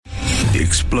The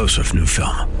explosive new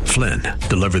film, Flynn,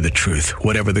 deliver the truth,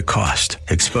 whatever the cost,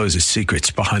 exposes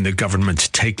secrets behind the government's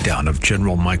takedown of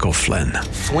General Michael Flynn.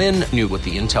 Flynn knew what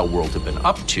the intel world had been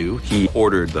up to. He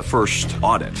ordered the first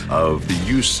audit of the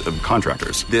use of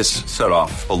contractors. This set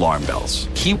off alarm bells.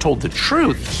 He told the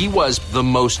truth. He was the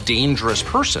most dangerous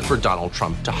person for Donald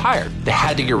Trump to hire. They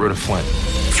had to get rid of Flynn.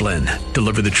 Flynn,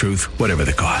 deliver the truth, whatever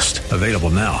the cost. Available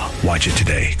now. Watch it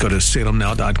today. Go to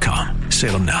salemnow.com.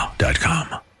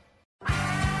 salemnow.com.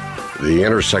 The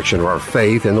intersection of our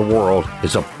faith and the world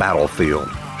is a battlefield,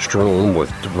 strewn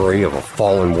with debris of a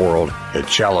fallen world. It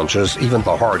challenges even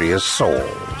the hardiest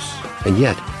souls. And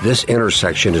yet, this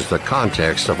intersection is the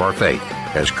context of our faith.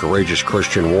 As courageous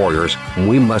Christian warriors,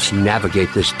 we must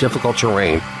navigate this difficult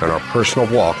terrain in our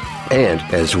personal walk and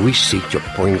as we seek to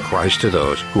bring Christ to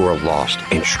those who are lost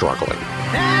and struggling.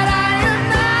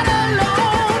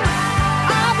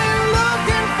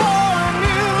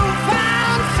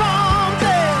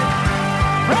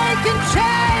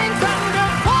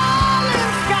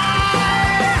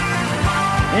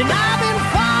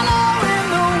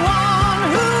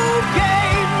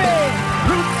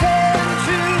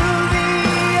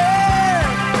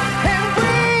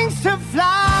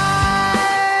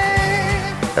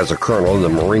 As a colonel in the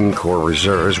Marine Corps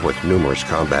Reserves with numerous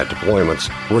combat deployments,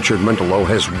 Richard Mendelow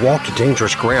has walked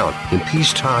dangerous ground in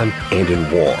peacetime and in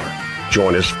war.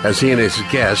 Join us as he and his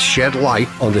guests shed light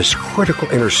on this critical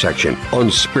intersection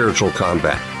on spiritual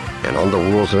combat and on the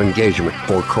rules of engagement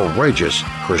for courageous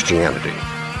Christianity.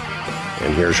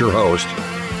 And here's your host,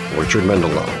 Richard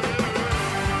Mendelow.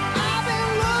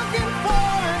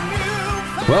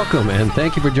 Welcome, and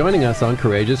thank you for joining us on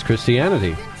Courageous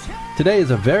Christianity. Today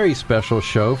is a very special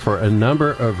show for a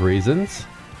number of reasons.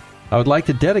 I would like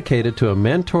to dedicate it to a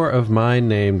mentor of mine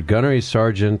named Gunnery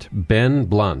Sergeant Ben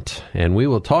Blunt, and we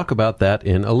will talk about that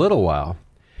in a little while.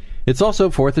 It's also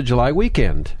 4th of July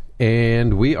weekend,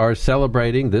 and we are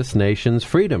celebrating this nation's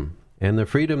freedom and the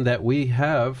freedom that we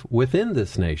have within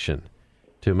this nation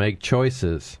to make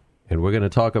choices. And we're going to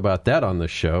talk about that on the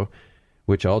show,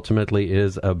 which ultimately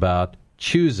is about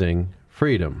choosing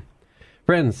freedom.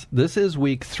 Friends, this is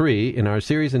week 3 in our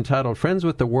series entitled Friends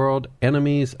with the World,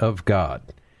 Enemies of God.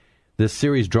 This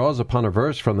series draws upon a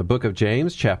verse from the book of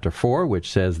James, chapter 4, which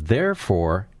says,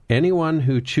 "Therefore, anyone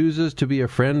who chooses to be a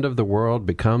friend of the world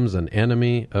becomes an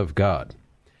enemy of God."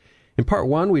 In part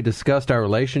 1, we discussed our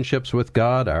relationships with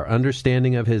God, our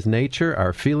understanding of His nature,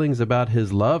 our feelings about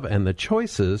His love, and the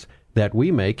choices that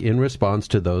we make in response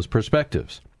to those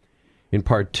perspectives. In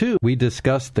part 2, we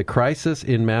discussed the crisis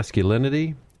in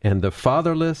masculinity and the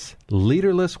fatherless,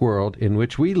 leaderless world in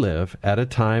which we live at a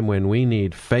time when we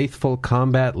need faithful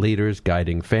combat leaders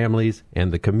guiding families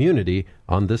and the community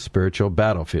on the spiritual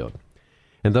battlefield.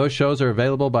 And those shows are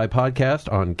available by podcast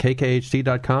on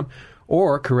kkht.com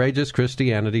or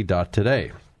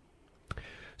courageouschristianity.today.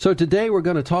 So today we're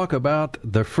going to talk about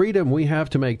the freedom we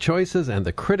have to make choices and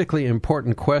the critically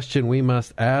important question we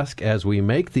must ask as we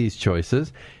make these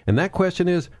choices. And that question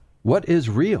is, what is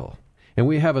real? And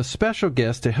we have a special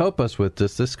guest to help us with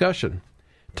this discussion.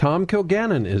 Tom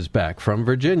Kilgannon is back from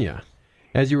Virginia.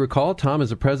 As you recall, Tom is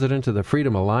the president of the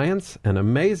Freedom Alliance, an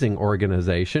amazing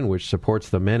organization which supports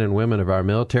the men and women of our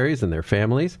militaries and their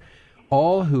families,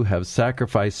 all who have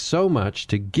sacrificed so much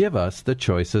to give us the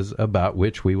choices about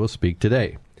which we will speak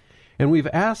today. And we've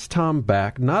asked Tom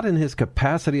back, not in his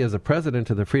capacity as a president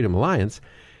of the Freedom Alliance,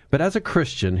 but as a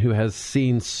Christian who has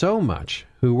seen so much,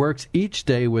 who works each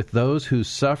day with those whose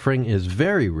suffering is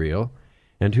very real,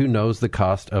 and who knows the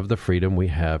cost of the freedom we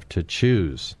have to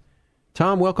choose.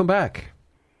 Tom, welcome back.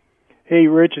 Hey,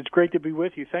 Rich, it's great to be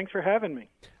with you. Thanks for having me.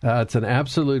 It's an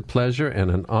absolute pleasure and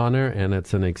an honor, and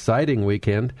it's an exciting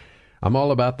weekend. I'm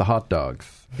all about the hot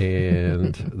dogs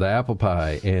and the apple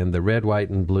pie and the red, white,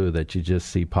 and blue that you just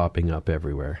see popping up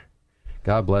everywhere.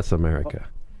 God bless America.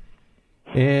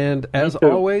 And as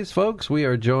always, folks, we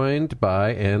are joined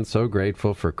by and so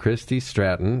grateful for Christy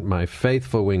Stratton, my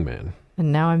faithful wingman.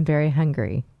 And now I'm very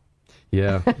hungry.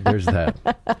 Yeah, there's that.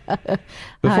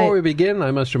 Before we begin,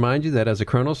 I must remind you that as a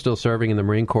colonel still serving in the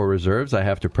Marine Corps Reserves, I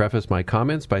have to preface my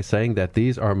comments by saying that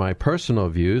these are my personal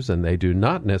views and they do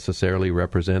not necessarily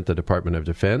represent the Department of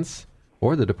Defense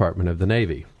or the Department of the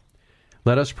Navy.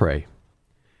 Let us pray.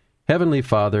 Heavenly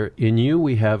Father, in you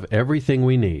we have everything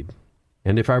we need.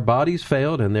 And if our bodies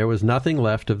failed and there was nothing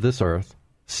left of this earth,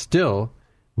 still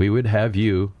we would have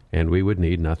you and we would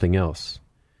need nothing else.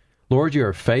 Lord, you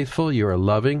are faithful, you are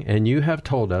loving, and you have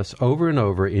told us over and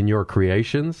over in your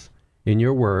creations, in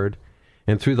your word,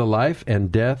 and through the life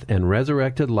and death and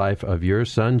resurrected life of your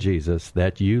Son Jesus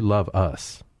that you love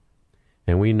us.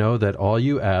 And we know that all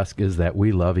you ask is that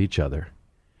we love each other.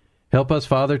 Help us,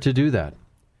 Father, to do that.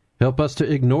 Help us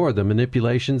to ignore the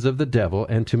manipulations of the devil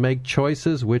and to make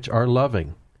choices which are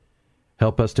loving.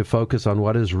 Help us to focus on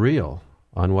what is real,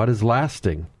 on what is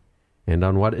lasting, and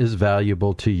on what is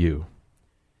valuable to you.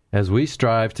 As we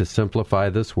strive to simplify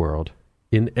this world,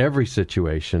 in every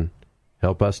situation,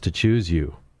 help us to choose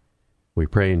you. We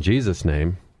pray in Jesus'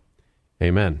 name.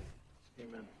 Amen.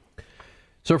 Amen.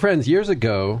 So, friends, years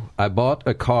ago, I bought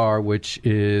a car, which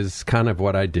is kind of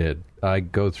what I did. I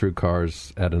go through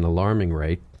cars at an alarming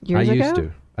rate. Years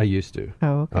ago? I used to.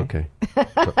 Oh, okay.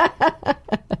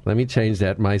 Let me change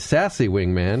that. My sassy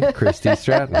wingman, Christy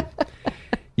Stratton.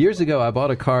 Years ago, I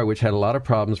bought a car which had a lot of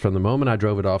problems from the moment I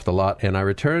drove it off the lot, and I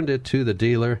returned it to the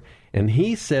dealer, and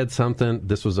he said something.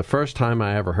 This was the first time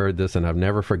I ever heard this, and I've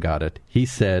never forgot it. He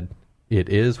said, "It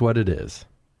is what it is."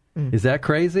 Is that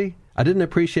crazy? I didn't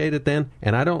appreciate it then,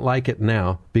 and I don't like it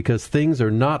now, because things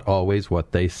are not always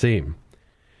what they seem.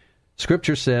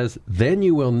 Scripture says, "Then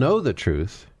you will know the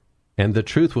truth, and the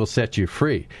truth will set you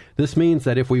free." This means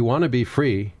that if we want to be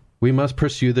free, we must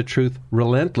pursue the truth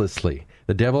relentlessly.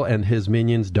 The devil and his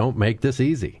minions don't make this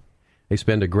easy. They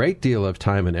spend a great deal of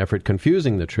time and effort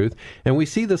confusing the truth, and we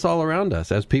see this all around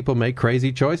us as people make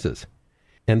crazy choices.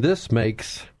 And this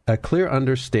makes a clear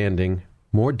understanding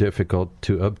more difficult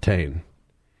to obtain.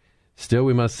 Still,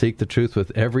 we must seek the truth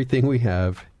with everything we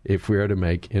have if we are to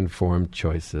make informed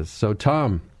choices. So,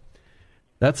 Tom,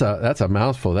 that's a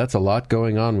mouthful. That's a lot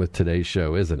going on with today's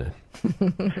show, isn't it?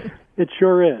 It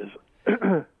sure is.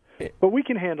 But we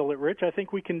can handle it, Rich. I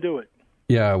think we can do it.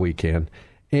 Yeah, we can.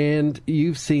 And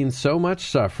you've seen so much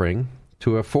suffering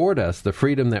to afford us the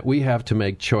freedom that we have to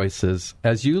make choices.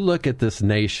 As you look at this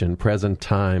nation, present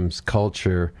times,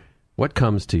 culture, what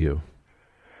comes to you?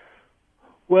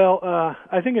 Well,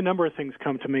 I think a number of things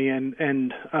come to me, and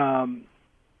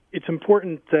it's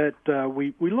important that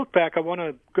we look back. I want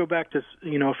to go back to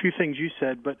a few things you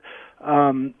said, but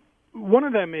one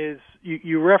of them is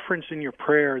you referenced in your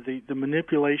prayer the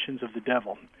manipulations of the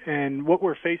devil, and what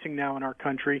we're facing now in our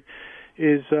country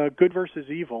is good versus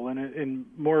evil, and in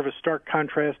more of a stark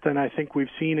contrast than I think we've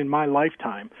seen in my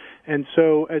lifetime. And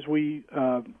so, as we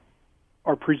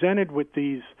are presented with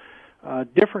these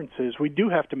differences, we do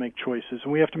have to make choices,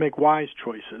 and we have to make wise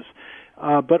choices.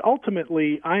 But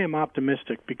ultimately, I am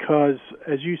optimistic because,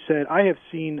 as you said, I have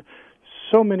seen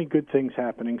so many good things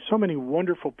happening, so many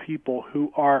wonderful people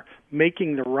who are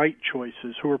making the right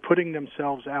choices, who are putting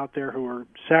themselves out there, who are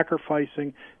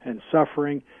sacrificing and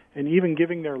suffering and even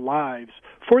giving their lives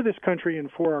for this country and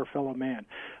for our fellow man.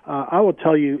 I will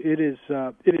tell you, it is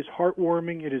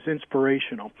heartwarming, it is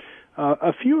inspirational.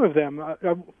 A few of them,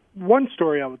 one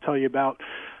story I will tell you about,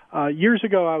 years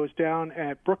ago I was down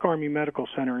at Brooke Army Medical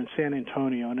Center in San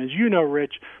Antonio, and as you know,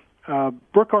 Rich,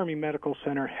 Brooke Army Medical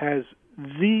Center has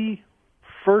the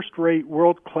first-rate,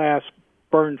 world-class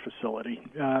burn facility.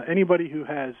 Anybody who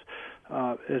has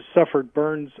suffered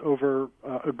burns over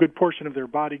a good portion of their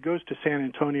body goes to San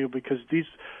Antonio because these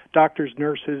doctors,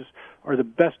 nurses are the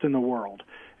best in the world.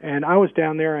 And I was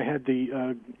down there. I had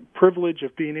the privilege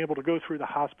of being able to go through the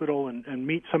hospital and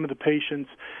meet some of the patients.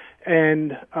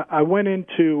 And I went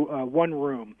into one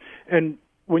room. And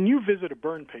when you visit a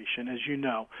burn patient, as you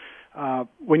know,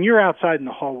 when you're outside in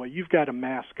the hallway, you've got to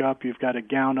mask up, you've got to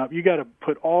gown up, you've got to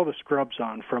put all the scrubs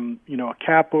on, from a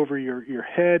cap over your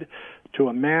head to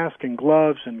a mask and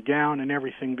gloves and gown and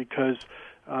everything, because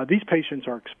these patients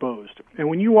are exposed. And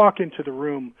when you walk into the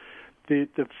room, the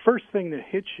first thing that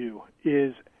hits you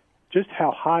is just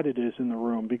how hot it is in the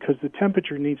room, because the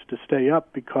temperature needs to stay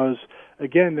up because,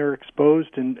 again, they're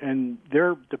exposed and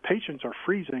the patients are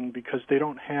freezing because they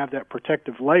don't have that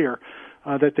protective layer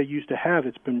that they used to have.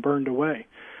 It's been burned away.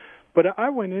 But I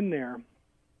went in there,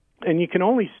 and you can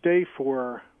only stay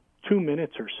for 2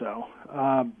 minutes or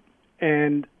so,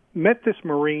 and met this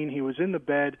Marine. He was in the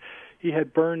bed. He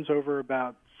had burns over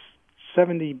about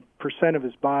 70% of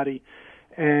his body,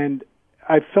 and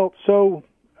I felt so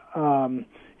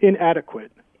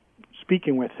inadequate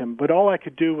speaking with him, but all I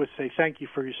could do was say, "Thank you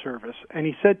for your service." And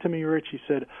he said to me, Rich, he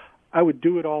said, "I would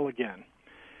do it all again."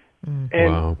 And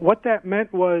Wow. What that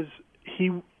meant was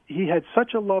he had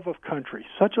such a love of country,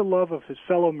 such a love of his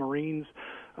fellow Marines,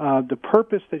 the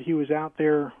purpose that he was out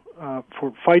there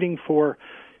for fighting for.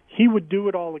 He would do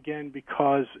it all again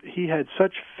because he had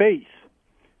such faith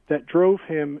that drove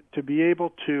him to be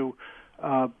able to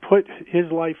put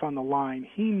his life on the line.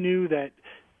 He knew that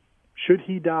should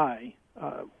he die,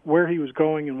 where he was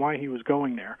going and why he was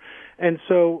going there. And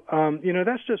so,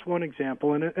 that's just one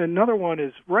example. And another one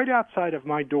is right outside of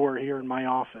my door here in my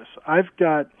office.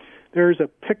 There's a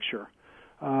picture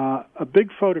a big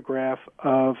photograph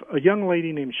of a young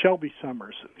lady named Shelby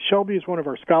Summers. Shelby is one of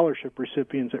our scholarship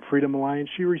recipients at Freedom Alliance.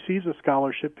 She receives a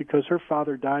scholarship because her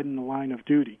father died in the line of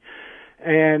duty.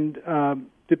 And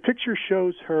the picture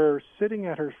shows her sitting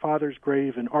at her father's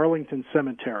grave in Arlington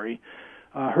Cemetery.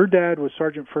 Her dad was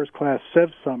Sergeant First Class Sev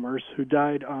Summers, who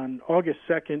died on August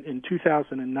 2nd in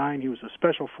 2009. He was a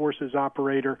Special Forces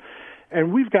operator.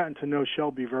 And we've gotten to know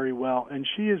Shelby very well, and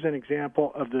she is an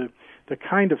example of the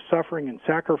kind of suffering and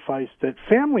sacrifice that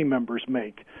family members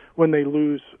make when they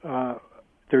lose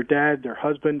their dad, their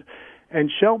husband.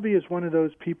 And Shelby is one of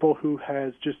those people who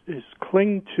is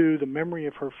cling to the memory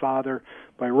of her father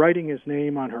by writing his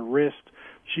name on her wrist.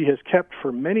 She has kept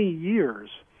for many years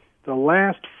the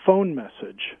last phone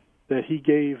message that he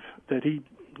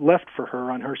left for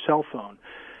her on her cell phone.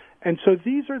 And so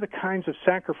these are the kinds of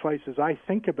sacrifices I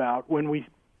think about when we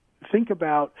think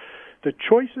about the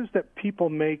choices that people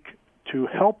make to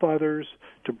help others,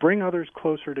 to bring others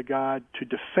closer to God, to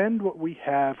defend what we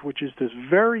have, which is this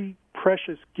very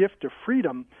precious gift of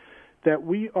freedom that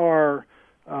we are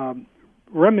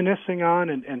reminiscing on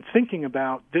and thinking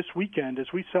about this weekend as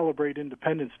we celebrate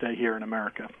Independence Day here in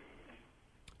America.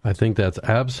 I think that's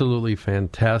absolutely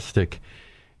fantastic.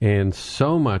 And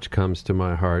so much comes to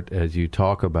my heart as you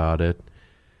talk about it.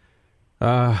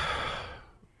 The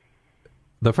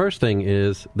first thing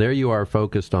is, there you are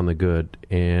focused on the good,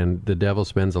 and the devil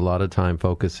spends a lot of time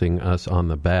focusing us on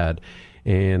the bad.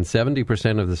 And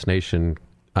 70% of this nation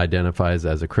identifies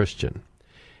as a Christian.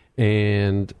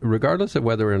 And regardless of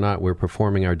whether or not we're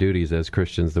performing our duties as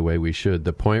Christians the way we should,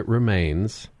 the point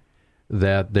remains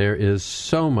that there is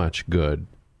so much good.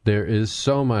 There is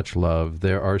so much love.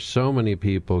 There are so many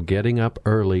people getting up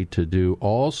early to do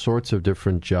all sorts of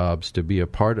different jobs to be a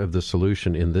part of the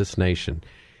solution in this nation.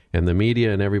 And the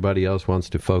media and everybody else wants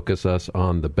to focus us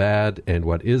on the bad and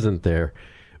what isn't there.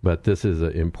 But this is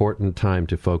an important time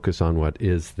to focus on what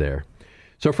is there.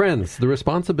 So, friends, the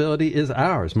responsibility is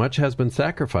ours. Much has been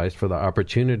sacrificed for the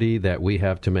opportunity that we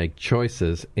have to make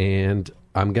choices. And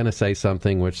I'm going to say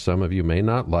something which some of you may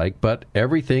not like, but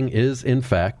everything is, in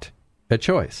fact, a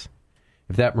choice.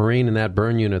 If that Marine in that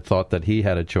burn unit thought that he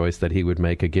had a choice that he would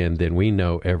make again, then we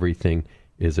know everything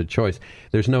is a choice.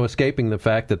 There's no escaping the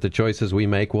fact that the choices we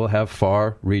make will have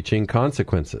far-reaching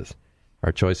consequences.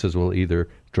 Our choices will either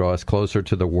draw us closer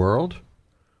to the world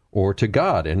or to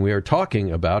God, and we are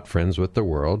talking about friends with the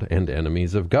world and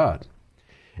enemies of God.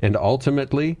 And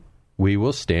ultimately, we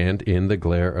will stand in the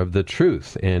glare of the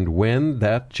truth. And when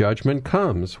that judgment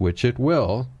comes, which it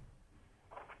will,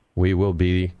 we will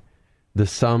be the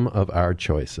sum of our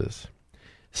choices.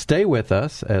 Stay with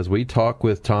us as we talk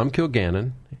with Tom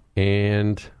Kilgannon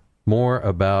and more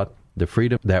about the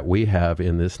freedom that we have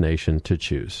in this nation to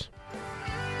choose.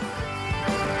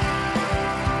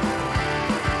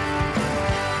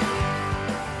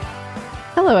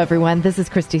 Hello, everyone. This is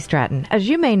Christy Stratton. As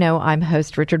you may know, I'm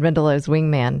host Richard Mendelow's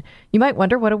Wingman. You might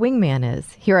wonder what a wingman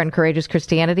is. Here on Courageous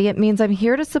Christianity, it means I'm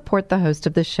here to support the host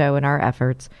of the show in our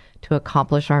efforts to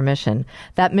accomplish our mission.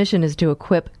 That mission is to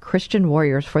equip Christian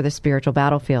warriors for the spiritual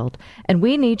battlefield, and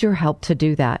we need your help to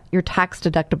do that. Your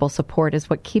tax-deductible support is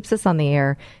what keeps us on the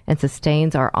air and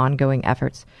sustains our ongoing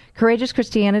efforts. Courageous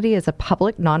Christianity is a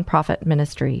public nonprofit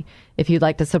ministry. If you'd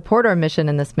like to support our mission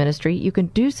in this ministry, you can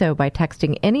do so by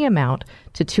texting any amount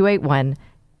to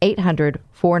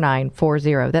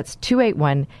 281-800-4940. That's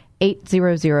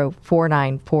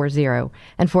 281-800-4940.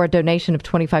 And for a donation of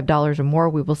 $25 or more,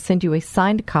 we will send you a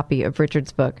signed copy of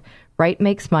Richard's book, Right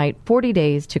Makes Might, 40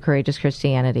 Days to Courageous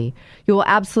Christianity. You will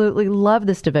absolutely love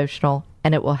this devotional,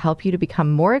 and it will help you to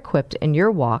become more equipped in your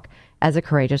walk as a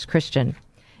courageous Christian.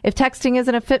 If texting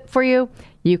isn't a fit for you,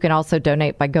 you can also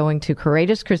donate by going to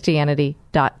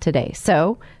courageouschristianity.today.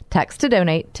 So text to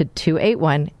donate to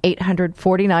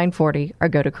 281-800-4940 or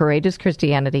go to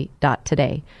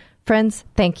courageouschristianity.today. Friends,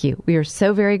 thank you. We are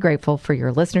so very grateful for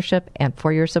your listenership and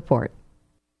for your support.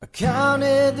 I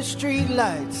counted the street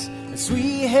lights as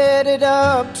we headed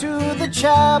up to the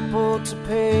chapel to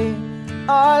pay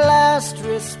our last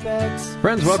respects.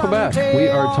 Friends, welcome back. We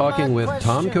are talking with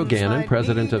Tom Kilgannon,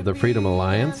 president of the Freedom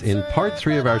Alliance, in part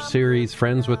 3 of our series,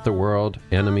 Friends with the World,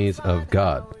 Enemies of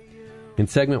God. In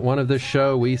segment 1 of this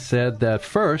show, we said that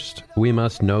first, we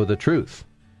must know the truth.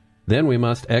 Then we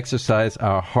must exercise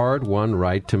our hard-won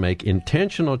right to make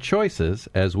intentional choices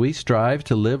as we strive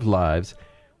to live lives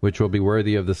which will be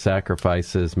worthy of the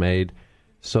sacrifices made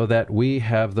so that we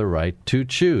have the right to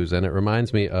choose. And it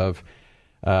reminds me of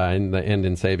in the end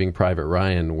in Saving Private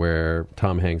Ryan, where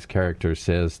Tom Hanks' character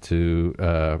says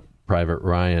to Private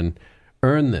Ryan,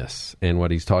 earn this. And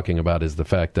what he's talking about is the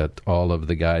fact that all of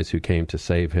the guys who came to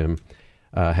save him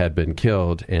had been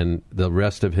killed, and the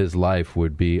rest of his life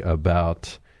would be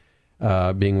about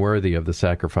being worthy of the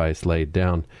sacrifice laid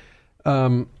down.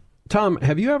 Tom,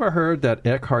 have you ever heard that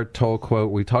Eckhart Tolle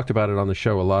quote? We talked about it on the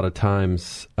show a lot of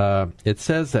times. It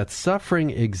says that suffering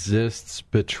exists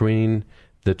between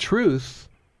the truth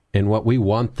and what we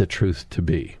want the truth to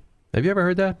be. Have you ever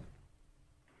heard that?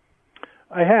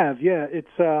 I have, yeah. It's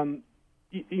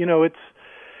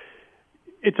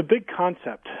it's a big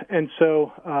concept, and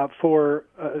so for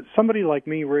somebody like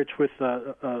me, Rich, with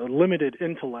a limited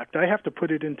intellect, I have to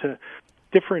put it into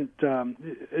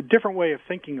a different way of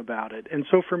thinking about it. And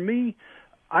so for me,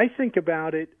 I think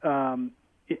about it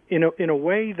in a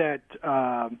way that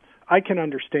I can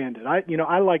understand it.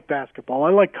 I like basketball.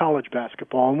 I like college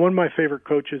basketball, and one of my favorite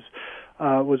coaches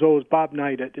was always Bob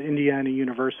Knight at Indiana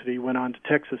University, went on to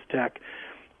Texas Tech.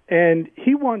 And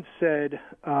he once said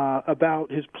about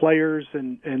his players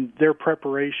and their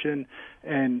preparation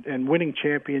and winning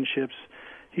championships,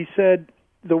 he said,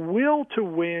 the will to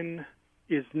win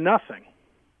is nothing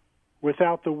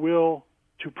without the will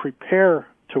to prepare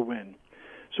to win.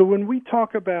 So when we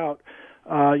talk about,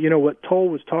 what Tolle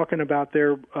was talking about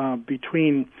there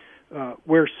between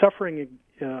where suffering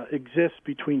exists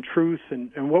between truth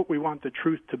and what we want the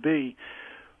truth to be,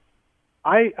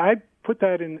 I put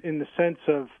that in the sense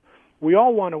of we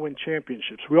all want to win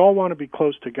championships. We all want to be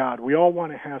close to God. We all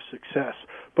want to have success.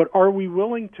 But are we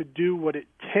willing to do what it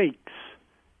takes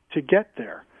to get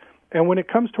there? And when it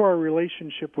comes to our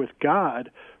relationship with God,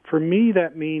 for me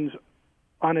that means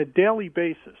on a daily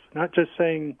basis, not just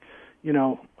saying,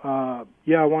 I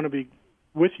want to be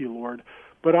with you, Lord,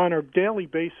 but on a daily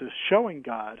basis showing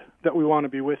God that we want to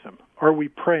be with him. Are we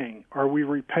praying? Are we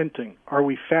repenting? Are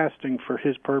we fasting for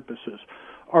his purposes?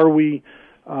 Are we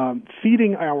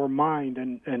feeding our mind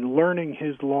and learning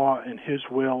his law and his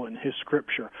will and his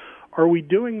scripture? Are we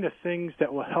doing the things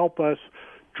that will help us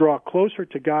draw closer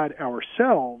to God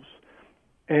ourselves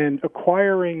and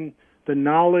acquiring the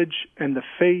knowledge and the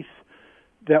faith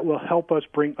that will help us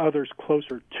bring others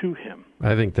closer to him?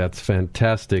 I think that's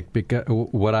fantastic, because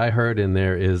what I heard in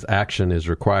there is action is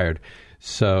required.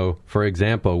 So, for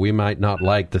example, we might not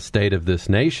like the state of this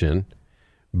nation,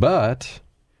 but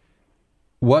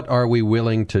what are we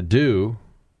willing to do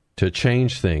to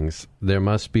change things? There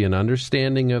must be an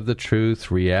understanding of the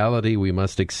truth, reality. We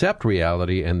must accept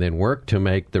reality and then work to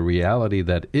make the reality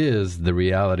that is the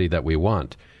reality that we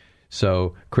want.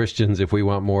 So Christians, if we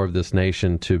want more of this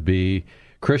nation to be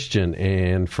Christian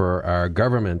and for our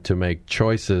government to make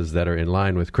choices that are in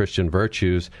line with Christian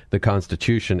virtues, the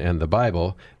Constitution and the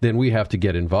Bible, then we have to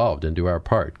get involved and do our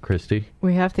part. Christy?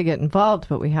 We have to get involved,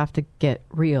 but we have to get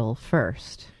real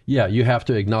first. Yeah, you have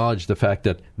to acknowledge the fact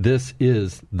that this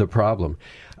is the problem.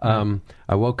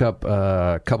 I woke up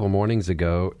a couple mornings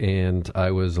ago, and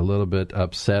I was a little bit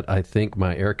upset. I think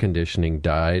my air conditioning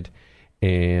died,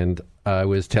 and I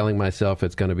was telling myself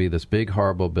it's going to be this big,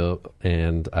 horrible bill,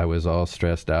 and I was all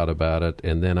stressed out about it.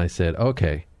 And then I said,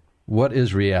 okay, what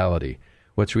is reality?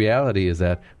 What's reality is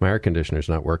that my air conditioner's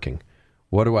not working.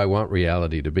 What do I want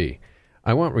reality to be?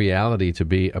 I want reality to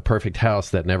be a perfect house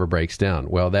that never breaks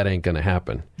down. Well, that ain't going to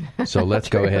happen. So let's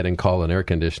go ahead and call an air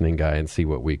conditioning guy and see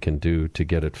what we can do to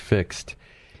get it fixed.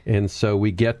 And so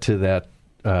we get to that,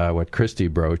 what Christy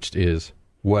broached is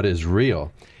what is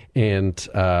real. And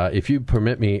if you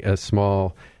permit me a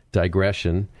small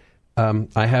digression,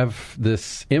 I have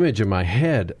this image in my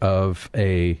head of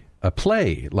a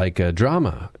play, like a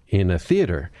drama in a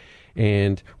theater.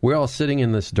 And we're all sitting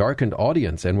in this darkened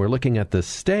audience, and we're looking at this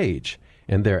stage,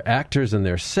 and they're actors and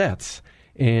their sets,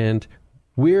 and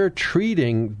we're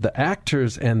treating the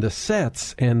actors and the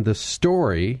sets and the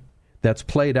story that's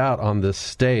played out on this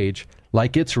stage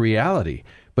like it's reality.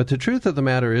 But the truth of the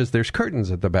matter is there's curtains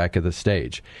at the back of the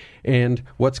stage, and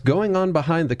what's going on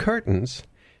behind the curtains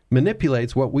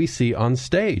manipulates what we see on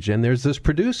stage. And there's this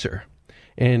producer,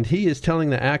 and he is telling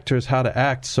the actors how to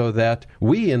act so that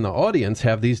we in the audience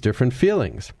have these different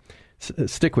feelings.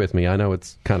 Stick with me. I know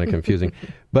it's kind of confusing.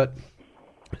 But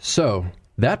so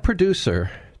that producer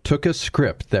took a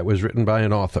script that was written by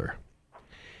an author,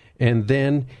 and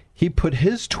then he put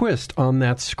his twist on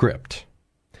that script.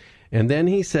 And then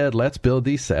he said, let's build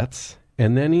these sets.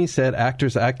 And then he said,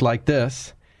 actors act like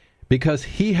this, because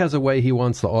he has a way he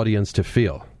wants the audience to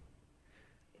feel.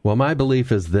 Well, my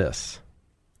belief is this.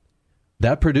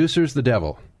 That producer's the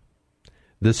devil.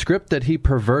 The script that he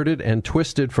perverted and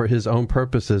twisted for his own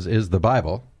purposes is the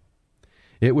Bible.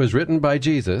 It was written by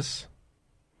Jesus,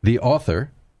 the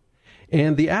author,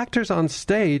 and the actors on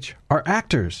stage are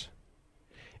actors.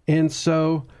 And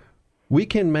so we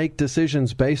can make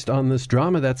decisions based on this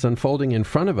drama that's unfolding in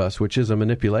front of us, which is a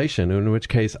manipulation, in which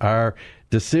case our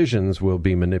decisions will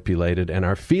be manipulated and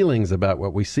our feelings about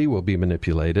what we see will be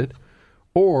manipulated.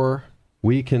 Or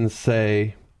we can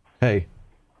say, hey,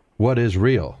 what is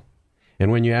real? And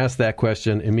when you ask that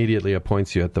question, immediately it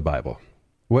points you at the Bible.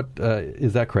 What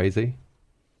is that crazy?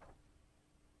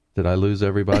 Did I lose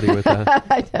everybody with that?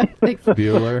 I don't think so.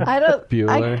 Bueller?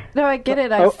 Bueller? No, I get it.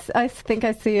 I think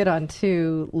I see it on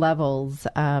two levels.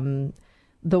 The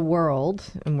world,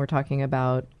 and we're talking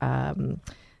about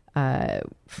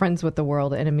friends with the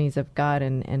world, enemies of God,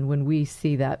 and when we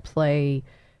see that play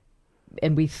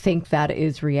and we think that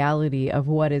is reality of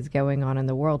what is going on in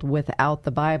the world without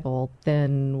the Bible,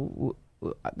 then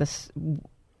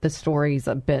the story's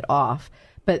a bit off.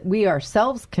 But we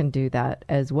ourselves can do that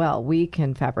as well. We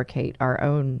can fabricate our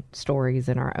own stories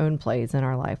and our own plays in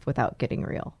our life without getting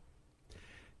real.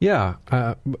 Yeah.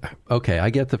 Okay.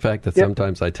 I get the fact that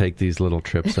sometimes I take these little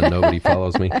trips and nobody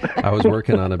follows me. I was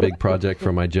working on a big project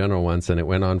for my general once, and it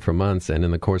went on for months. And in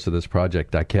the course of this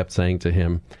project, I kept saying to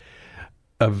him,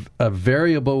 a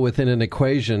variable within an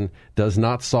equation does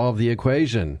not solve the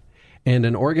equation. And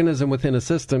an organism within a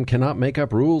system cannot make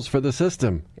up rules for the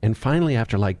system. And finally,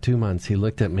 after like 2 months, he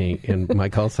looked at me, and my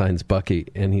call sign's Bucky,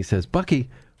 and he says, Bucky,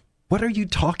 what are you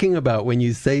talking about when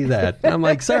you say that? And I'm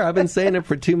like, sir, I've been saying it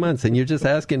for 2 months, and you're just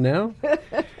asking now?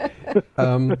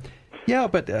 Yeah,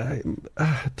 but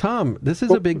Tom, this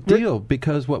is a big deal,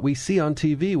 because what we see on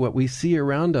TV, what we see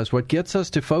around us, what gets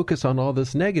us to focus on all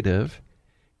this negative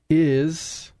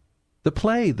is the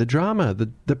play, the drama,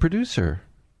 the producer.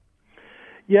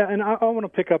 Yeah, and I want to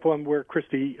pick up on where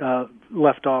Christy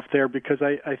left off there, because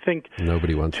I think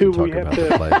nobody wants to talk about the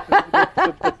play.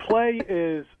 The play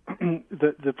is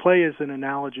the play is an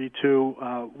analogy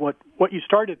to what you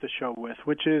started the show with,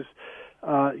 which is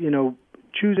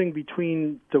choosing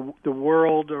between the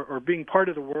world or being part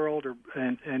of the world,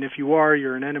 and if you are,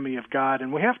 you're an enemy of God.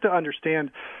 And we have to understand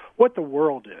what the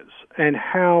world is and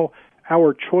how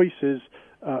our choices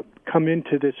come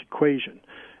into this equation,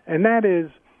 and that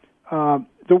is.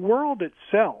 The world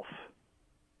itself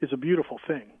is a beautiful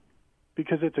thing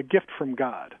because it's a gift from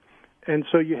God. And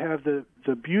so you have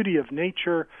the beauty of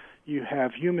nature, you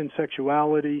have human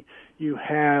sexuality, you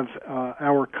have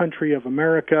our country of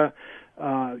America,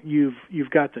 you've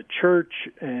got the church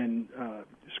and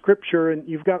Scripture, and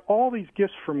you've got all these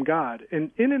gifts from God.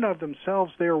 And in and of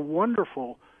themselves, they are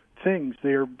wonderful things.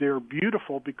 They're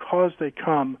beautiful because they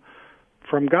come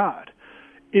from God.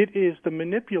 It is the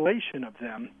manipulation of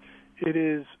them. It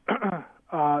is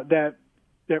that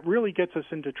really gets us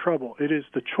into trouble. It is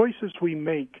the choices we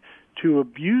make to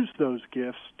abuse those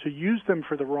gifts, to use them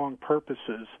for the wrong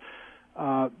purposes,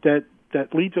 that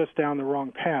leads us down the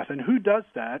wrong path. And who does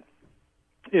that?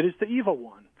 It is the evil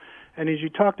one. And as you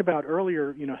talked about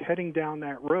earlier, heading down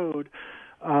that road,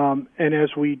 and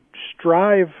as we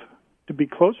strive to be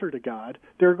closer to God,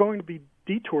 there are going to be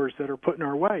detours that are put in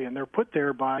our way, and they're put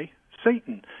there by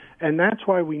Satan. And that's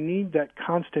why we need that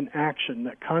constant action,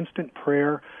 that constant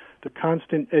prayer, the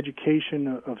constant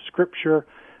education of Scripture,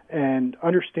 and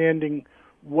understanding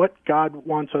what God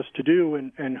wants us to do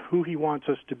and who He wants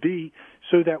us to be,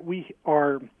 so that we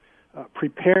are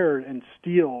prepared and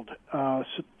steeled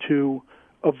to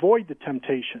avoid the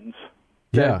temptations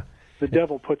that the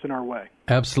devil puts in our way.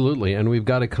 Absolutely. And we've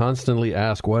got to constantly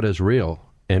ask what is real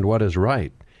and what is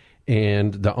right.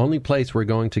 And the only place we're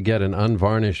going to get an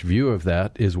unvarnished view of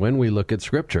that is when we look at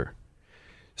Scripture.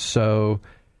 So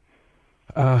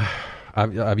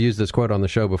I've used this quote on the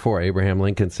show before. Abraham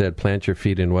Lincoln said, "Plant your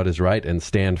feet in what is right and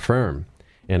stand firm."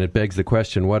 And it begs the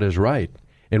question, what is right?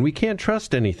 And we can't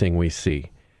trust anything we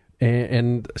see.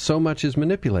 And so much is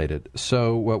manipulated.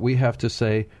 So what we have to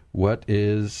say, what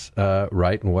is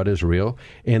right and what is real.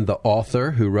 And the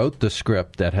author who wrote the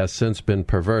script that has since been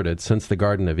perverted, since the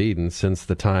Garden of Eden, since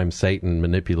the time Satan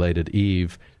manipulated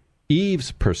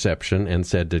Eve's perception and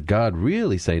said, did God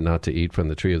really say not to eat from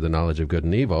the tree of the knowledge of good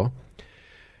and evil?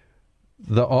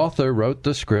 The author wrote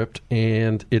the script,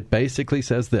 and it basically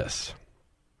says this: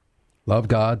 love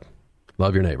God,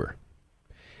 love your neighbor.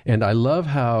 And I love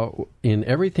how in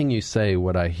everything you say,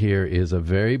 what I hear is a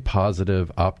very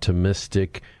positive,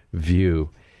 optimistic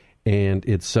view. And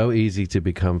it's so easy to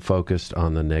become focused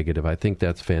on the negative. I think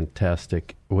that's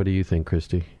fantastic. What do you think,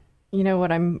 Christy? You know,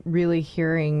 what I'm really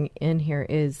hearing in here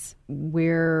is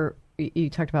where you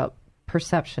talked about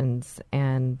perceptions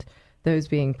and those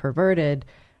being perverted.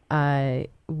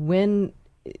 When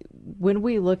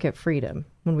we look at freedom,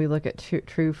 when we look at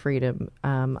true freedom,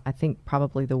 I think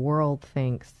probably the world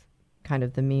thinks kind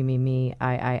of the me,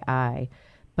 I.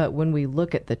 But when we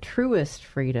look at the truest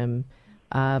freedom,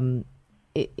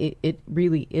 it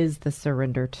really is the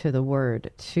surrender to the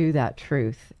Word, to that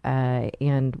truth,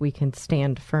 and we can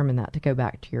stand firm in that. To go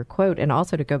back to your quote, and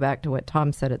also to go back to what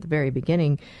Tom said at the very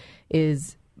beginning,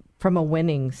 is from a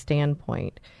winning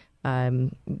standpoint.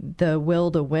 The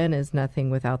will to win is nothing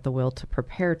without the will to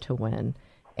prepare to win.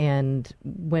 And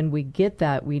when we get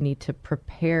that, we need to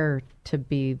prepare to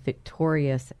be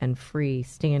victorious and free,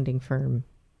 standing firm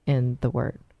in the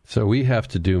Word. So we have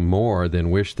to do more than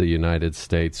wish the United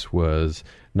States was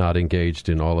not engaged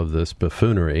in all of this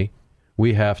buffoonery.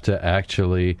 We have to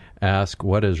actually ask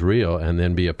what is real and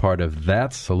then be a part of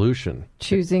that solution.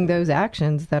 Choosing those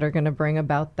actions that are going to bring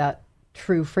about that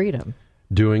true freedom.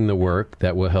 Doing the work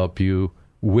that will help you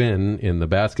win, in the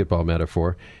basketball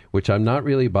metaphor, which I'm not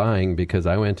really buying because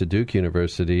I went to Duke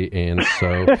University, and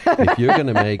so if you're going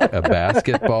to make a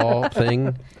basketball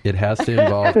thing, it has to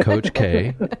involve Coach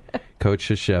K, Coach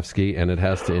Krzyzewski, and it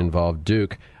has to involve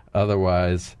Duke.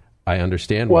 Otherwise, I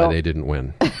understand why they didn't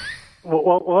win.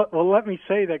 Well, let me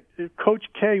say that Coach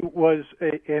K was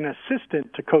an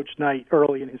assistant to Coach Knight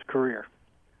early in his career.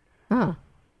 Huh.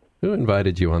 Who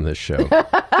invited you on this show?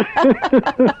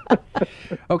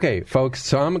 Okay, folks,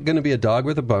 so I'm going to be a dog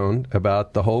with a bone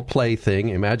about the whole play thing.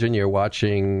 Imagine you're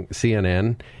watching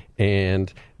CNN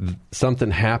and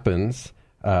something happens.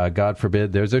 God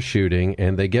forbid there's a shooting,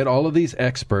 and they get all of these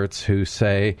experts who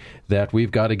say that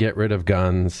we've got to get rid of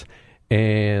guns,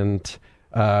 and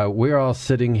we're all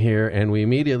sitting here and we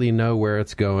immediately know where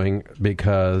it's going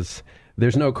because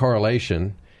there's no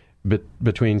correlation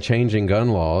between changing gun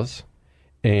laws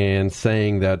and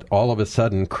saying that all of a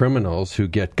sudden criminals who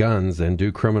get guns and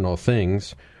do criminal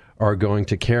things are going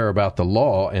to care about the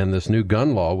law, and this new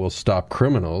gun law will stop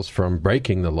criminals from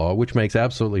breaking the law, which makes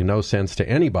absolutely no sense to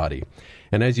anybody.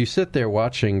 And as you sit there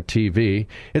watching TV,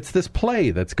 it's this play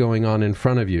that's going on in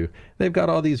front of you. They've got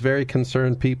all these very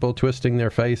concerned people twisting their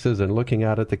faces and looking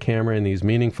out at the camera in these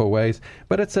meaningful ways,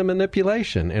 but it's a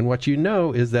manipulation. And what you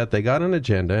know is that they got an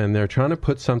agenda and they're trying to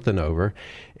put something over.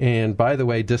 And by the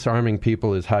way, disarming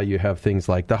people is how you have things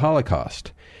like the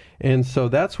Holocaust. And so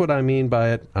that's what I mean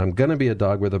by it. I'm going to be a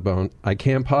dog with a bone. I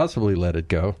can't possibly let it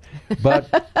go,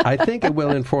 but I think it will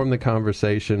inform the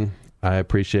conversation. I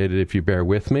appreciate it if you bear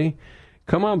with me.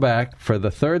 Come on back for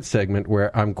the third segment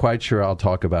where I'm quite sure I'll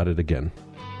talk about it again.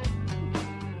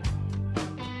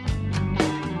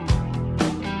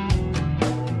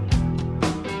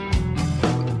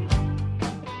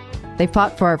 They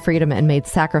fought for our freedom and made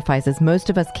sacrifices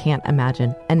most of us can't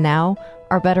imagine. And now,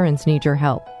 our veterans need your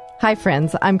help. Hi,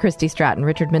 friends. I'm Christy Stratton,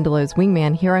 Richard Mendelow's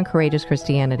wingman here on Courageous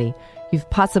Christianity. You've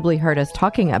possibly heard us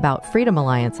talking about Freedom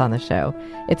Alliance on the show.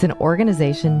 It's an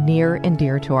organization near and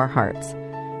dear to our hearts.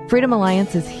 Freedom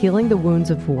Alliance is healing the wounds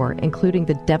of war, including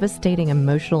the devastating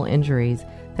emotional injuries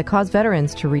that cause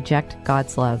veterans to reject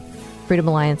God's love. Freedom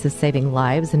Alliance is saving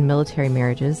lives in military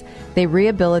marriages. They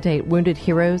rehabilitate wounded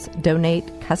heroes, donate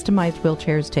customized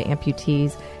wheelchairs to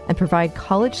amputees, and provide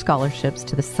college scholarships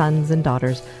to the sons and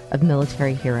daughters of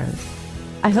military heroes.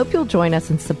 I hope you'll join us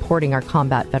in supporting our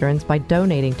combat veterans by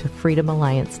donating to Freedom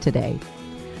Alliance today.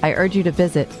 I urge you to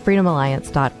visit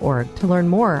freedomalliance.org to learn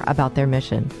more about their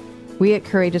mission. We at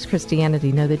Courageous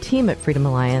Christianity know the team at Freedom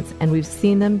Alliance, and we've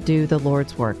seen them do the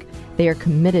Lord's work. They are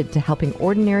committed to helping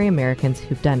ordinary Americans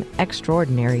who've done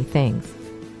extraordinary things.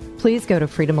 Please go to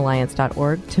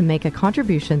freedomalliance.org to make a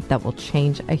contribution that will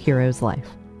change a hero's life.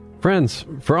 Friends,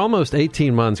 for almost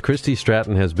 18 months, Christy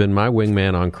Stratton has been my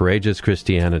wingman on Courageous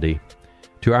Christianity.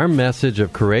 To our message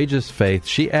of courageous faith,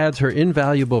 she adds her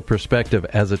invaluable perspective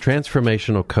as a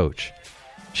transformational coach.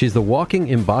 She's the walking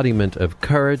embodiment of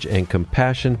courage and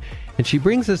compassion, and she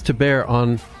brings us to bear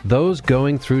on those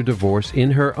going through divorce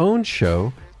in her own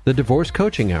show, The Divorce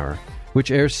Coaching Hour,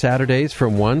 which airs Saturdays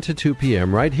from 1 to 2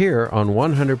 p.m. right here on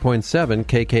 100.7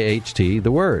 KKHT,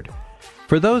 The Word.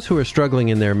 For those who are struggling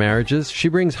in their marriages, she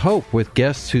brings hope with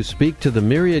guests who speak to the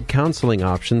myriad counseling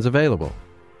options available.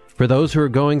 For those who are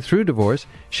going through divorce,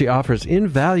 she offers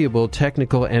invaluable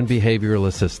technical and behavioral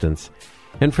assistance.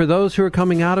 And for those who are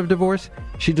coming out of divorce,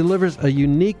 she delivers a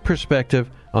unique perspective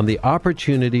on the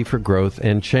opportunity for growth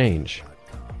and change.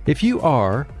 If you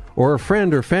are, or a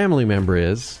friend or family member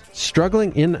is,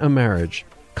 struggling in a marriage,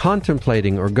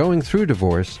 contemplating or going through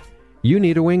divorce, you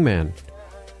need a wingman.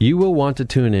 You will want to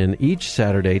tune in each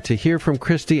Saturday to hear from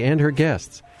Christy and her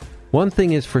guests. One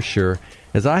thing is for sure,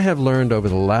 as I have learned over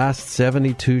the last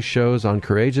 72 shows on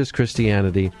Courageous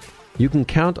Christianity, you can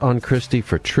count on Christy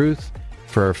for truth,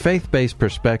 for her faith-based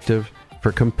perspective,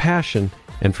 for compassion,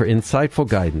 and for insightful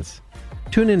guidance.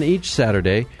 Tune in each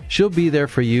Saturday. She'll be there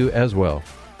for you as well.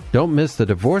 Don't miss the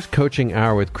Divorce Coaching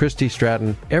Hour with Christy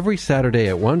Stratton every Saturday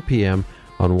at 1 p.m.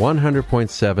 on 100.7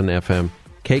 FM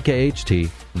KKHT,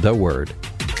 The Word.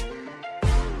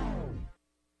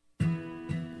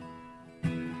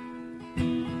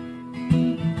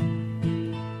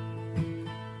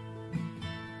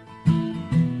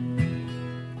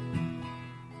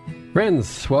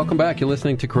 Friends, welcome back. You're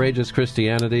listening to Courageous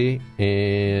Christianity,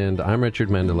 and I'm Richard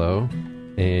Mendelow,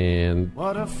 and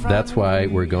that's why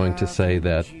we're going to say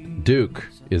that Duke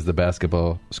is the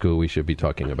basketball school we should be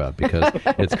talking about, because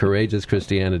it's Courageous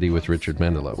Christianity with Richard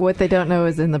Mendelow. What they don't know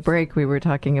is in the break we were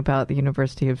talking about the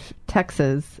University of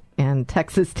Texas and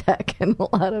Texas Tech and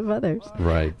a lot of others.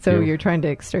 Right. So you're trying to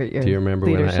exert your Do you remember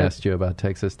leadership. when I asked you about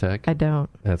Texas Tech? I don't.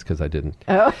 That's because I didn't.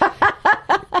 Oh.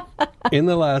 In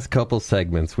the last couple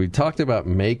segments, we talked about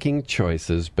making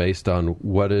choices based on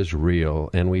what is real,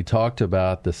 and we talked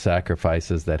about the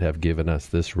sacrifices that have given us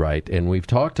this right, and we've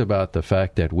talked about the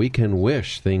fact that we can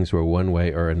wish things were one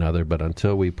way or another, but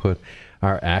until we put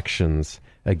our actions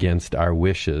against our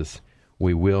wishes,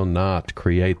 we will not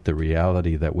create the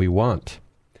reality that we want.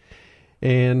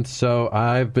 And so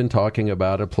I've been talking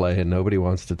about a play, and nobody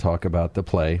wants to talk about the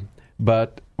play,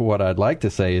 but what I'd like to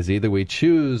say is either we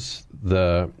choose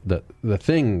the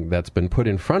thing that's been put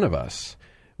in front of us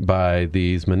by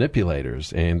these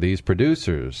manipulators and these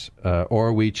producers,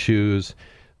 or we choose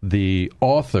the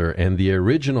author and the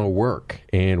original work,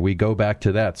 and we go back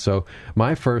to that. So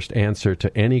my first answer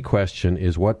to any question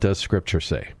is, what does Scripture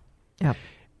say? Yep.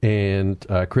 And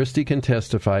Christy can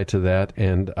testify to that,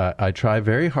 and I try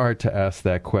very hard to ask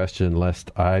that question lest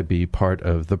I be part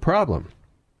of the problem.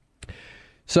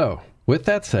 So, with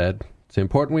that said, it's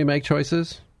important we make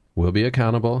choices. We'll be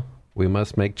accountable. We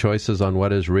must make choices on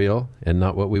what is real and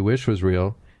not what we wish was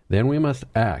real. Then we must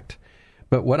act.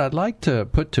 But what I'd like to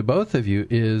put to both of you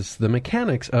is the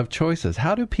mechanics of choices.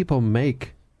 How do people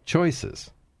make choices?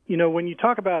 You know, when you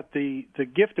talk about the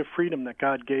gift of freedom that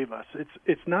God gave us,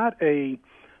 it's not a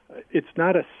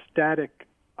static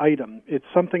item. It's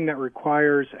something that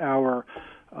requires our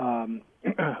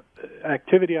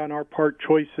activity on our part,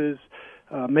 choices,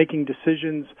 making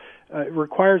decisions. It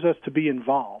requires us to be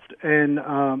involved. And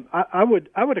I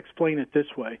would explain it this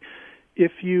way: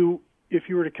 if you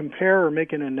were to compare or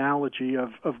make an analogy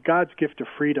of God's gift of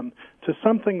freedom to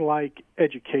something like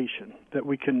education that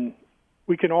we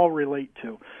can all relate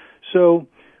to. So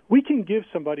we can give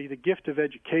somebody the gift of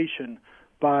education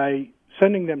by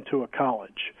sending them to a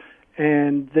college,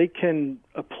 and they can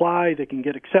apply, they can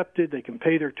get accepted, they can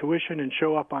pay their tuition and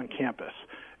show up on campus,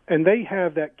 and they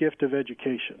have that gift of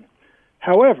education.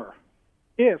 However,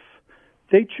 if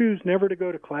they choose never to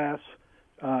go to class,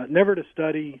 never to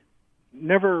study,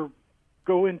 never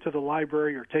go into the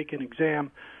library or take an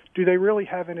exam, do they really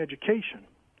have an education?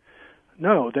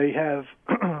 No, they have.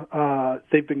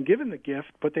 They've been given the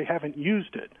gift, but they haven't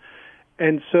used it.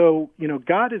 And so, you know,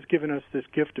 God has given us this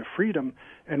gift of freedom,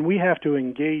 and we have to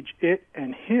engage it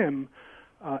and Him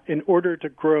in order to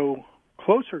grow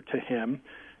closer to Him,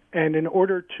 and in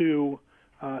order to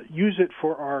use it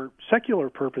for our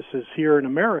secular purposes here in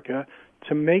America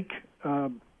to make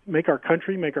our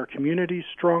country, make our communities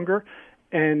stronger,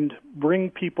 and bring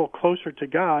people closer to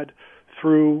God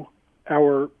through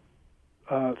our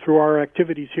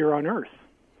activities here on earth.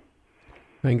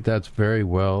 I think that's very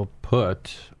well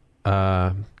put.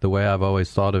 The way I've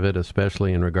always thought of it,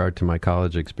 especially in regard to my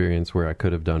college experience where I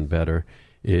could have done better,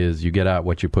 is you get out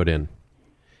what you put in.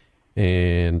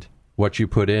 And what you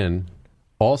put in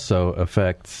also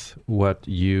affects what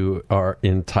you are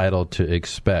entitled to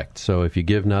expect. So if you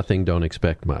give nothing, don't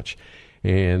expect much.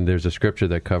 And there's a scripture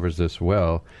that covers this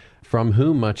well. From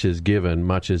whom much is given,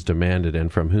 much is demanded,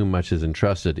 and from whom much is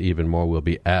entrusted, even more will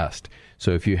be asked.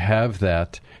 So if you have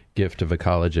that gift of a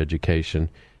college education,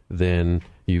 then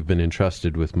you've been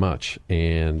entrusted with much,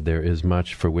 and there is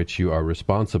much for which you are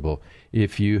responsible.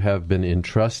 If you have been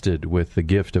entrusted with the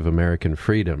gift of American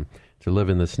freedom to live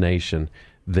in this nation,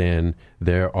 then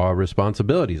there are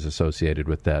responsibilities associated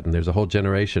with that. And there's a whole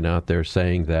generation out there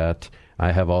saying that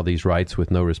I have all these rights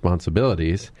with no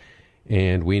responsibilities,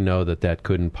 and we know that that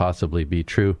couldn't possibly be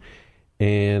true.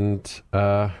 And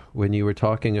when you were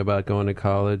talking about going to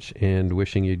college and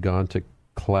wishing you'd gone to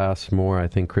class more, I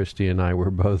think Christy and I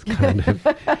were both kind of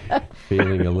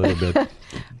feeling a little bit.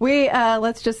 We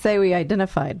let's just say we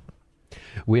identified.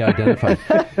 We identified.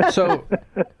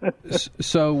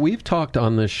 So we've talked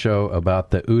on this show about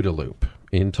the OODA loop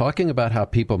in talking about how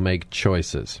people make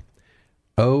choices.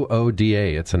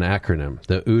 OODA, it's an acronym,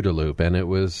 the OODA loop, and it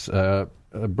was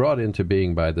brought into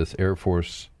being by this Air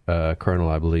Force colonel,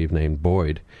 I believe, named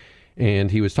Boyd.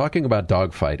 And he was talking about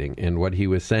dogfighting, and what he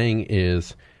was saying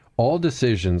is all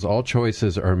decisions, all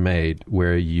choices are made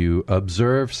where you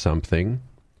observe something,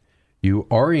 you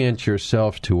orient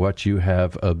yourself to what you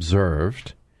have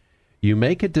observed, You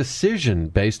make a decision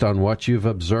based on what you've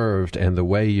observed and the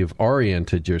way you've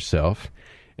oriented yourself,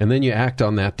 and then you act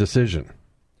on that decision.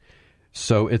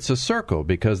 So it's a circle,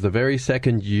 because the very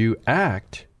second you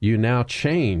act, you now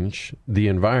change the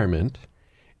environment,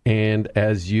 and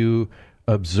as you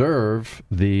observe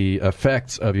the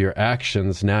effects of your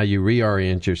actions, now you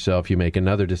reorient yourself, you make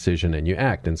another decision, and you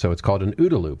act. And so it's called an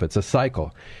OODA loop. It's a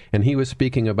cycle. And he was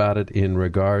speaking about it in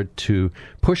regard to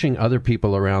pushing other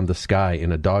people around the sky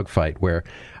in a dogfight, where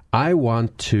I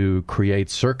want to create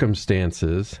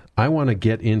circumstances, I want to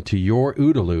get into your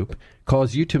OODA loop,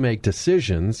 cause you to make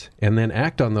decisions, and then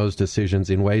act on those decisions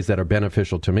in ways that are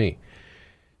beneficial to me.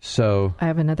 So I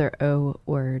have another O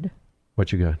word.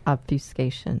 What you got?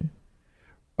 Obfuscation.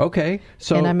 Okay,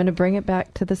 so... And I'm going to bring it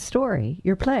back to the story,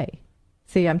 your play.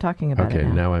 See, I'm talking about it now.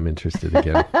 Okay, now I'm interested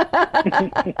again.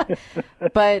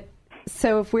 But,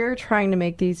 so if we're trying to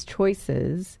make these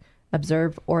choices,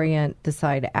 observe, orient,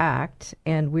 decide, act,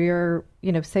 and we're,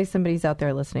 say somebody's out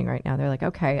there listening right now, they're like,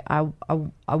 okay, I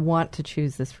want to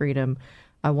choose this freedom.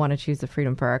 I want to choose the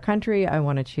freedom for our country. I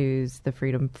want to choose the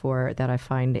freedom that I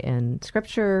find in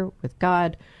Scripture with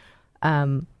God.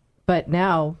 But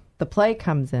now the play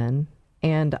comes in,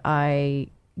 and I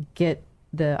get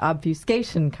the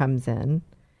obfuscation comes in,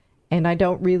 and I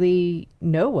don't really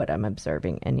know what I'm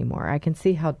observing anymore. I can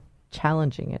see how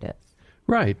challenging it is.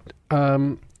 Right.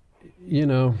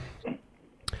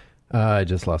 I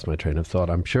just lost my train of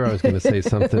thought. I'm sure I was going to say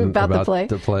something about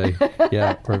the play.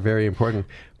 Yeah, or very important.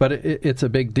 But it's a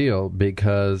big deal,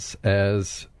 because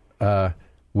as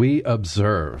we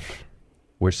observe,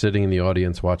 we're sitting in the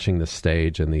audience watching the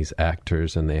stage and these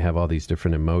actors, and they have all these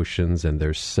different emotions and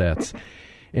their sets.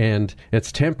 And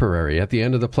it's temporary. At the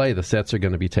end of the play, the sets are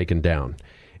going to be taken down.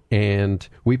 And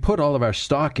we put all of our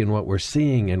stock in what we're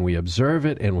seeing, and we observe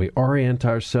it, and we orient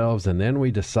ourselves, and then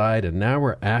we decide, and now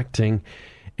we're acting.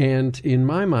 And in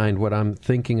my mind, what I'm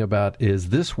thinking about is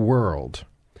this world.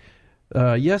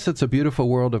 Yes, it's a beautiful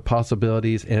world of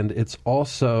possibilities, and it's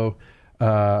also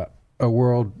a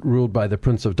world ruled by the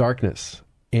Prince of Darkness.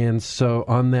 And so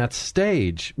on that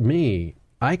stage,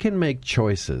 I can make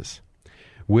choices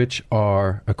which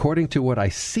are according to what I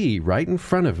see right in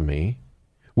front of me,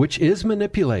 which is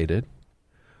manipulated,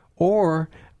 or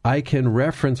I can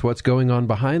reference what's going on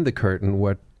behind the curtain,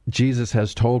 what Jesus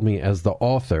has told me as the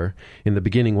author. In the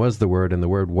beginning was the Word, and the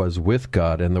Word was with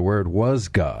God, and the Word was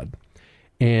God.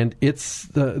 And it's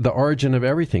the origin of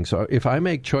everything. So if I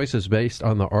make choices based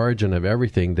on the origin of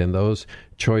everything, then those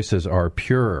choices are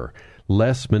purer,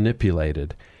 less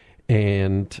manipulated.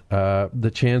 And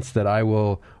the chance that I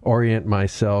will orient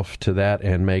myself to that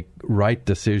and make right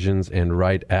decisions and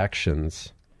right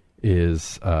actions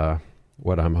is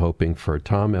what I'm hoping for.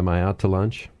 Tom, am I out to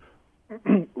lunch?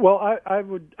 Well,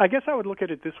 I guess I would look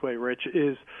at it this way, Rich,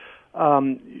 is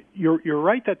you're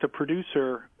right that the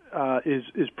producer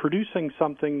is producing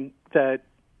something that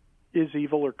is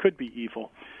evil or could be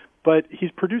evil, but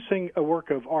he's producing a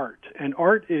work of art, and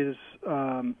art is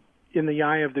in the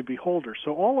eye of the beholder.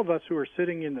 So all of us who are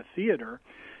sitting in the theater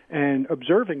and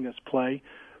observing this play,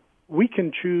 we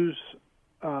can choose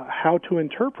how to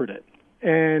interpret it.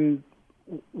 And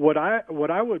what I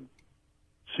would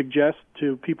suggest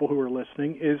to people who are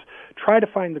listening is try to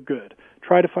find the good,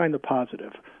 try to find the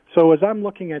positive. So as I'm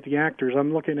looking at the actors,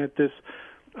 I'm looking at this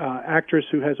actress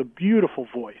who has a beautiful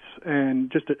voice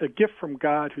and just a gift from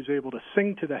God, who's able to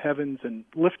sing to the heavens and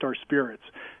lift our spirits.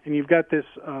 And you've got this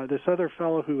other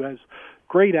fellow who has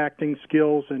great acting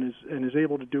skills and is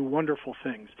able to do wonderful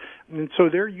things. And so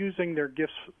they're using their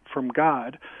gifts from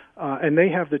God, and they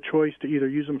have the choice to either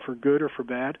use them for good or for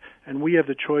bad, and we have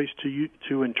the choice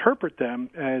to interpret them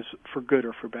as for good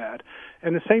or for bad.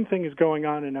 And the same thing is going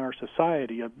on in our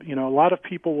society. A lot of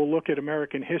people will look at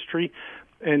American history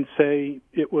and say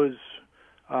it was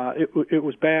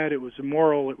bad, it was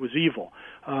immoral, it was evil.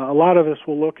 A lot of us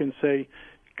will look and say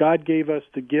God gave us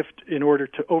the gift in order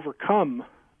to overcome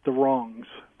the wrongs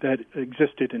that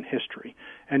existed in history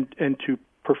and to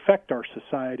perfect our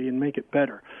society and make it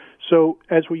better. So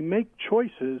as we make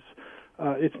choices,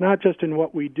 it's not just in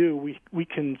what we do. We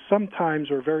can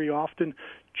sometimes or very often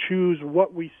choose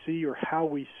what we see or how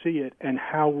we see it and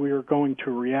how we're going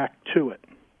to react to it.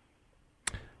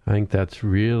 I think that's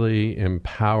really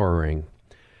empowering.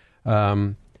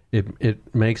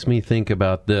 It makes me think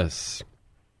about this.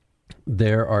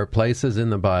 There are places in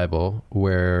the Bible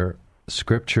where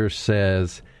Scripture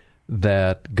says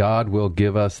that God will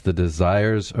give us the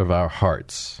desires of our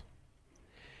hearts.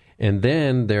 And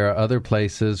then there are other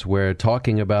places where,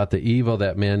 talking about the evil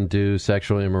that men do,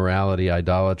 sexual immorality,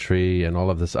 idolatry, and all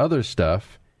of this other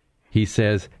stuff, he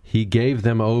says he gave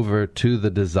them over to the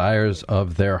desires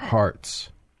of their hearts.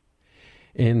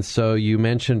 And so you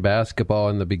mentioned basketball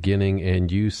in the beginning,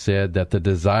 and you said that the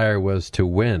desire was to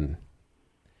win.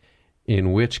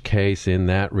 In which case, in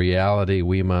that reality,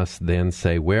 we must then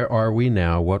say, where are we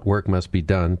now? What work must be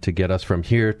done to get us from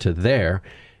here to there?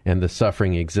 And the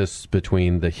suffering exists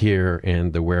between the here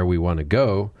and the where we want to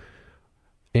go.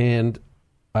 And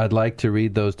I'd like to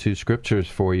read those two scriptures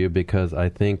for you because I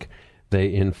think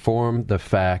they inform the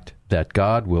fact that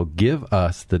God will give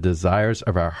us the desires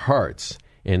of our hearts.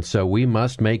 And so we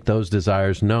must make those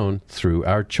desires known through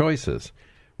our choices.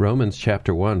 Romans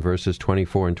chapter 1, verses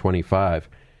 24 and 25.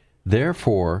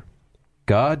 Therefore,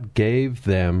 God gave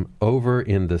them over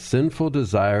in the sinful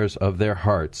desires of their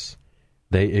hearts.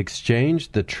 They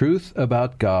exchanged the truth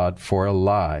about God for a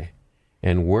lie,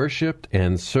 and worshipped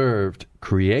and served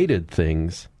created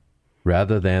things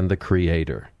rather than the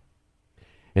Creator.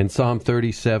 And Psalm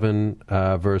 37,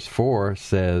 verse 4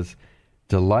 says,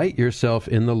 Delight yourself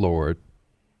in the Lord,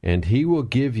 and He will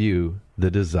give you the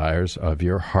desires of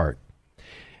your heart.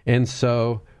 And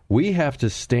so we have to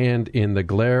stand in the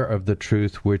glare of the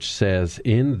truth which says,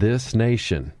 in this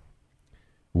nation,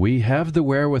 we have the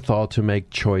wherewithal to make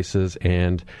choices,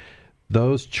 and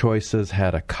those choices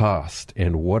had a cost.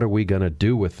 And what are we going to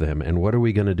do with them? And what are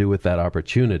we going to do with that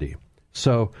opportunity?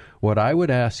 So what I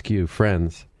would ask you,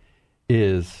 friends,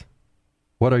 is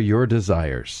what are your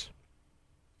desires?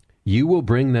 You will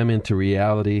bring them into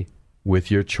reality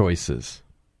with your choices.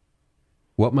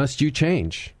 What must you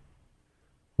change?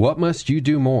 What must you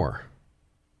do more?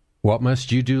 What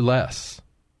must you do less?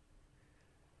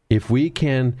 If we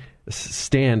can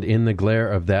stand in the glare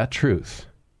of that truth,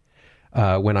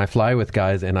 when I fly with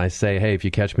guys and I say, hey, if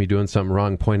you catch me doing something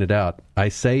wrong, point it out, I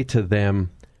say to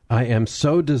them, I am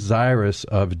so desirous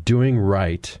of doing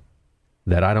right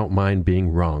that I don't mind being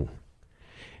wrong.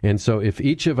 And so if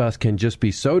each of us can just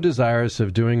be so desirous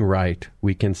of doing right,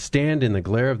 we can stand in the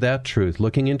glare of that truth,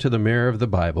 looking into the mirror of the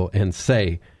Bible, and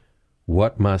say,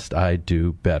 what must I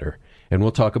do better? And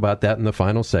we'll talk about that in the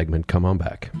final segment. Come on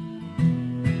back.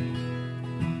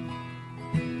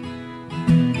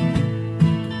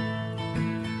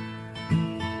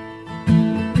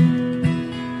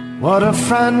 What a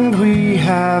friend we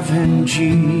have in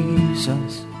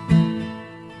Jesus.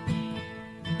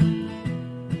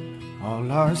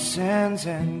 All our sins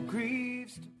and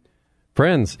griefs.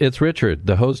 Friends, it's Richard,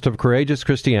 the host of Courageous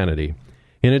Christianity.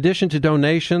 In addition to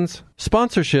donations,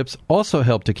 sponsorships also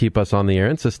help to keep us on the air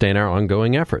and sustain our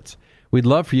ongoing efforts. We'd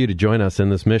love for you to join us in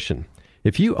this mission.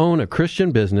 If you own a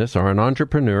Christian business or an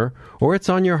entrepreneur, or it's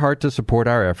on your heart to support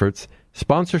our efforts,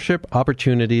 sponsorship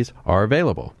opportunities are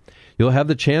available. You'll have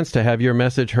the chance to have your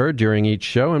message heard during each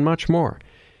show and much more.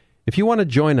 If you want to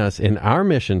join us in our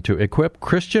mission to equip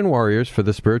Christian warriors for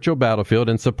the spiritual battlefield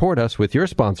and support us with your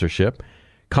sponsorship,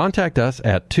 contact us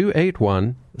at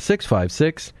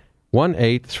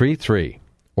 281-656-1833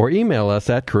 or email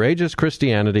us at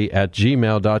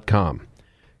courageouschristianity@gmail.com.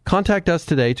 Contact us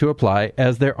today to apply,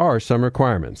 as there are some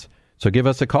requirements. So give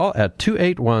us a call at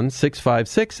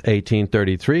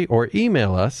 281-656-1833 or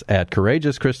email us at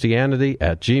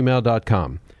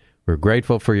courageouschristianity@gmail.com. We're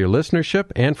grateful for your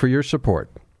listenership and for your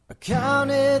support. I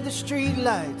counted the street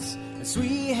lights as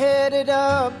we headed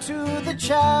up to the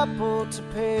chapel to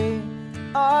pay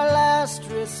our last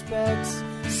respects.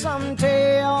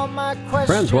 Someday all my questions.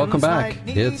 Friends, welcome back.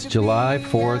 It's July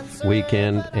 4th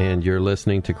weekend, and you're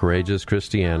listening to Courageous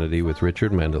Christianity with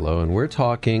Richard Mendelow, and we're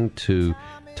talking to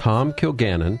Tom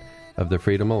Kilgannon of the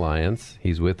Freedom Alliance.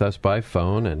 He's with us by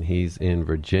phone, and he's in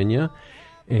Virginia.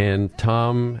 And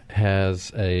Tom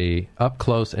has a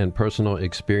up-close and personal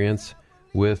experience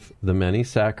with the many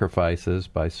sacrifices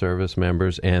by service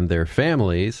members and their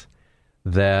families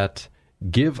that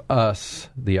give us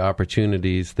the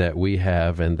opportunities that we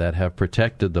have and that have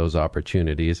protected those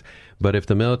opportunities. But if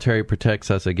the military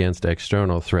protects us against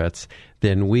external threats,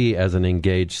 then we as an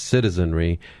engaged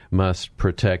citizenry must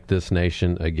protect this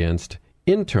nation against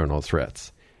internal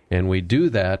threats. And we do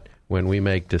that when we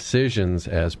make decisions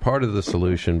as part of the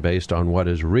solution based on what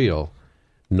is real,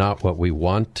 not what we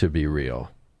want to be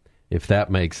real. If that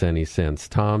makes any sense.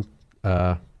 Tom,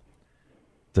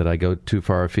 did I go too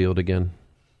far afield again?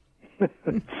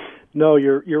 No,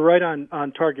 you're right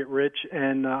on target, Rich,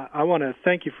 and I want to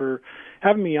thank you for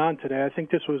having me on today. I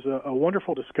think this was a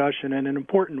wonderful discussion and an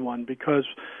important one, because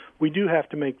we do have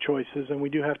to make choices, and we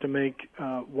do have to make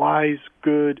wise,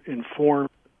 good, informed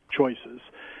choices.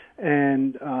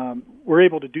 And we're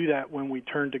able to do that when we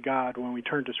turn to God, when we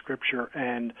turn to Scripture,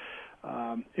 and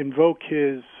invoke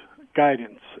His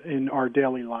guidance in our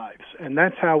daily lives. And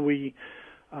that's how we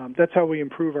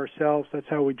improve ourselves. That's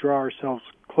how we draw ourselves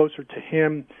closer to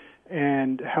Him,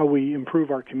 and how we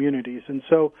improve our communities. And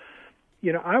so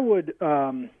I would,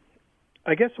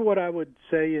 I guess what I would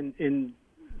say in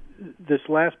this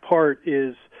last part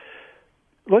is,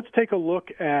 let's take a look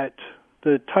at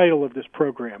the title of this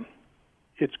program.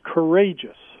 It's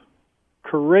Courageous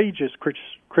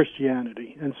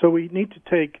Christianity. And so we need to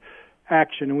take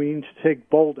action, and we need to take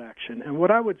bold action. And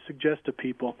what I would suggest to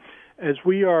people, as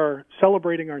we are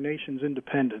celebrating our nation's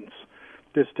independence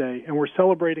this day, and we're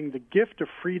celebrating the gift of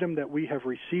freedom that we have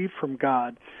received from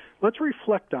God, let's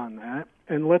reflect on that,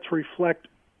 and let's reflect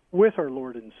with our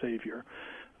Lord and Savior.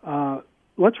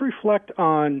 Let's reflect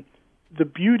on the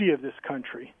beauty of this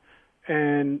country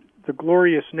and the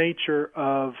glorious nature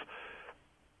of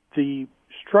the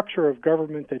structure of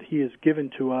government that He has given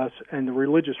to us and the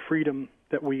religious freedom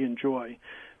that we enjoy.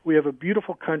 We have a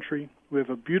beautiful country, we have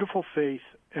a beautiful faith,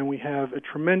 and we have a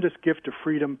tremendous gift of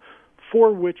freedom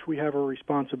for which we have a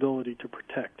responsibility to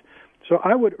protect. So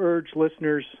I would urge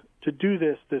listeners to do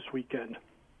this weekend.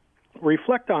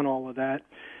 Reflect on all of that,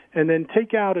 and then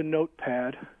take out a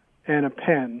notepad and a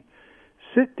pen,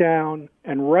 sit down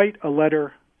and write a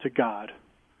letter to God.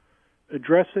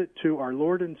 Address it to our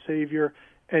Lord and Savior,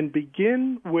 and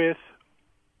begin with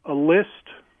a list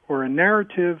or a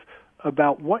narrative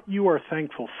about what you are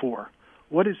thankful for.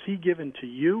 What has He given to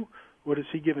you? What has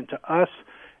He given to us?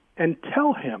 And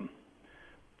tell Him,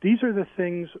 these are the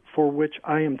things for which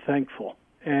I am thankful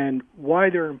and why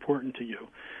they're important to you.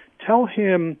 Tell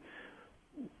Him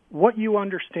what you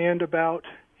understand about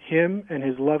Him and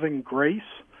His loving grace.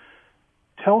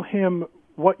 Tell Him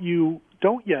what you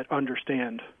don't yet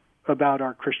understand about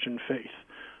our Christian faith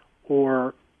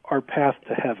or our path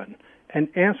to heaven, and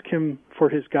ask Him for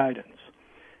His guidance.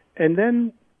 And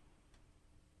then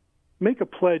make a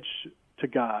pledge to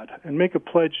God and make a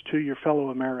pledge to your fellow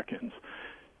Americans.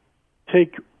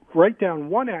 Write down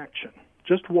one action,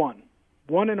 just one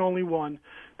and only one,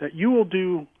 that you will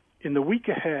do in the week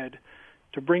ahead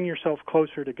to bring yourself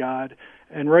closer to God,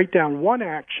 and write down one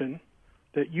action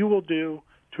that you will do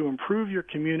to improve your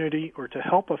community or to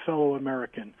help a fellow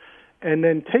American. And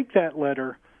then take that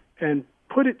letter and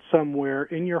put it somewhere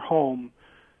in your home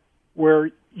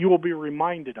where you will be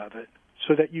reminded of it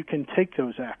so that you can take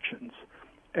those actions.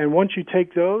 And once you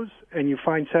take those and you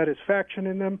find satisfaction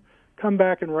in them, come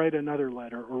back and write another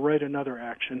letter or write another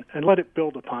action and let it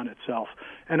build upon itself.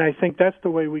 And I think that's the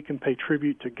way we can pay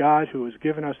tribute to God, who has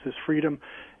given us this freedom,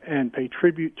 and pay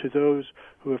tribute to those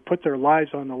who have put their lives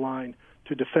on the line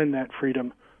to defend that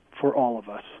freedom for all of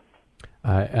us.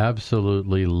 I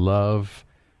absolutely love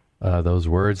those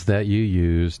words that you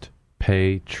used,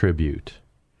 pay tribute.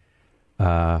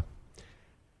 It's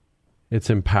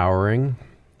empowering.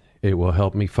 It will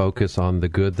help me focus on the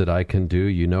good that I can do.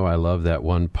 You know, I love that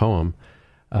one poem,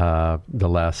 the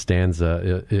last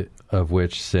stanza of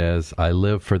which says, I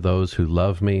live for those who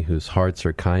love me, whose hearts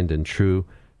are kind and true,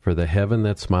 for the heaven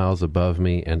that smiles above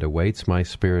me and awaits my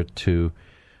spirit too,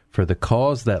 for the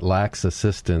cause that lacks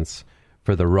assistance,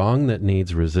 for the wrong that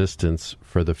needs resistance,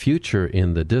 for the future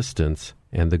in the distance,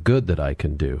 and the good that I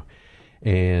can do.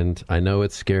 And I know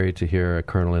it's scary to hear a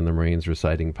colonel in the Marines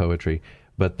reciting poetry,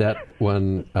 but that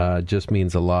one just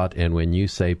means a lot. And when you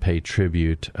say pay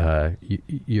tribute,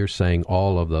 you're saying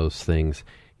all of those things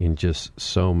in just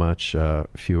so much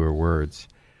fewer words.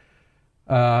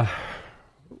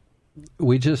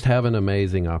 We just have an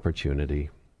amazing opportunity.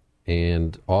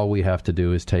 And all we have to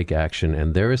do is take action.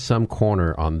 And there is some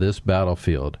corner on this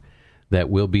battlefield that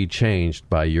will be changed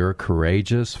by your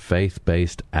courageous,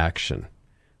 faith-based action.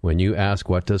 When you ask,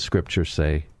 what does Scripture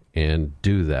say, and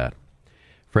do that.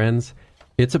 Friends,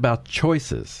 it's about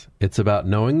choices. It's about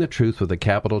knowing the truth with a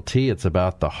capital T. It's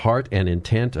about the heart and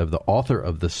intent of the author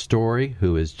of the story,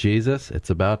 who is Jesus. It's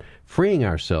about freeing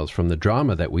ourselves from the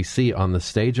drama that we see on the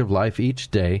stage of life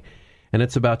each day. And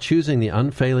it's about choosing the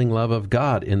unfailing love of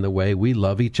God in the way we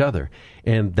love each other.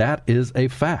 And that is a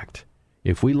fact.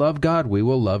 If we love God, we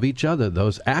will love each other.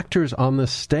 Those actors on the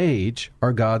stage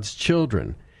are God's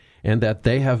children. And that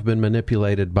they have been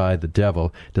manipulated by the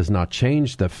devil does not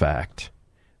change the fact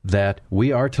that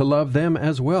we are to love them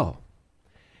as well.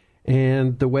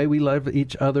 And the way we love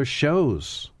each other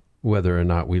shows whether or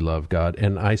not we love God.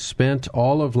 And I spent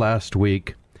all of last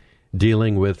week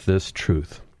dealing with this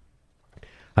truth.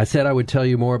 I said I would tell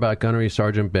you more about Gunnery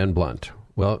Sergeant Ben Blunt.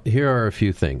 Well, here are a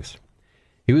few things.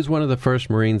 He was one of the first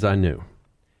Marines I knew.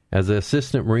 As an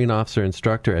assistant Marine officer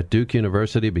instructor at Duke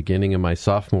University beginning in my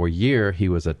sophomore year, he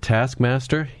was a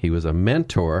taskmaster, he was a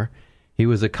mentor, he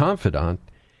was a confidant,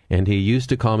 and he used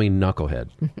to call me Knucklehead.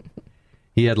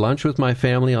 He had lunch with my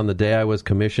family on the day I was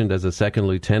commissioned as a second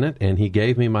lieutenant, and he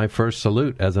gave me my first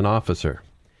salute as an officer.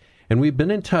 And we've been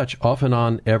in touch off and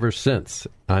on ever since.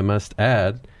 I must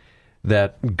add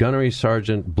that Gunnery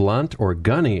Sergeant Blunt, or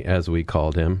Gunny as we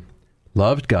called him,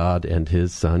 loved God and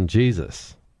his son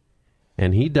Jesus.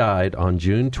 And he died on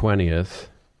June 20th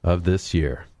of this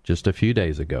year, just a few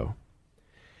days ago.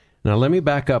 Now let me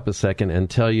back up a second and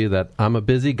tell you that I'm a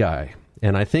busy guy,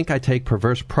 and I think I take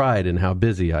perverse pride in how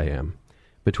busy I am.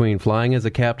 Between flying as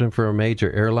a captain for a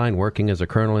major airline, working as a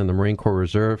colonel in the Marine Corps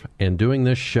Reserve, and doing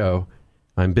this show,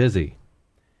 I'm busy.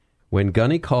 When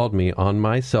Gunny called me on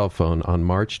my cell phone on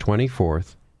March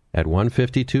 24th at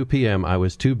 1:52 p.m., I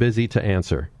was too busy to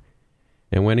answer.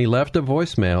 And when he left a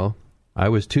voicemail, I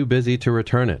was too busy to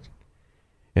return it.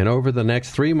 And over the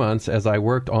next 3 months, as I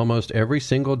worked almost every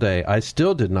single day, I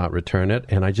still did not return it,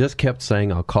 and I just kept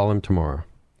saying, I'll call him tomorrow.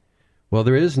 Well,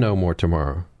 there is no more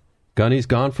tomorrow. Gunny's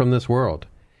gone from this world.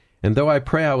 And though I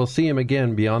pray I will see him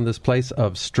again beyond this place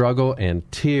of struggle and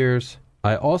tears,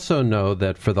 I also know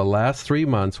that for the last 3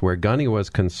 months where Gunny was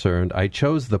concerned, I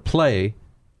chose the play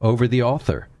over the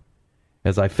author,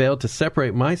 as I failed to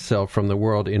separate myself from the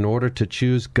world in order to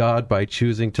choose God by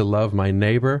choosing to love my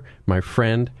neighbor, my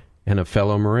friend, and a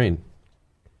fellow Marine.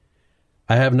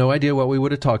 I have no idea what we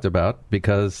would have talked about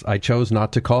because I chose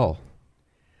not to call.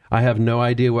 I have no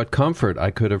idea what comfort I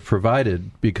could have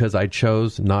provided because I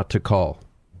chose not to call.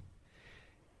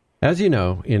 As you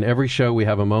know, in every show we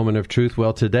have a moment of truth.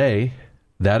 Well, today,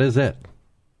 that is it.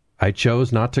 I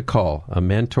chose not to call a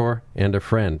mentor and a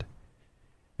friend.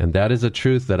 And that is a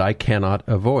truth that I cannot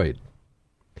avoid.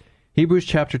 Hebrews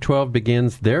chapter 12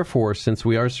 begins, "Therefore, since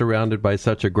we are surrounded by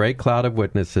such a great cloud of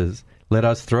witnesses, let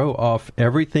us throw off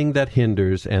everything that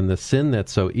hinders and the sin that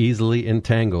so easily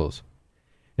entangles.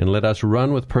 And let us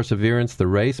run with perseverance the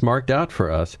race marked out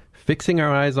for us, fixing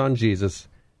our eyes on Jesus,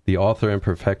 the author and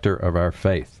perfecter of our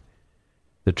faith."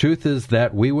 The truth is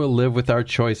that we will live with our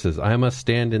choices. I must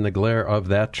stand in the glare of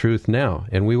that truth now,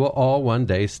 and we will all one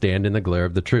day stand in the glare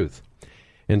of the truth.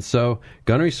 And so,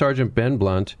 Gunnery Sergeant Ben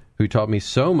Blunt, who taught me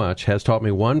so much, has taught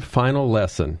me one final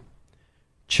lesson.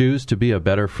 Choose to be a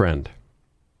better friend.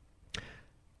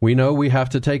 We know we have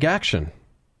to take action.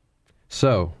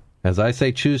 So, as I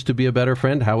say choose to be a better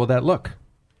friend, how will that look?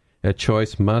 A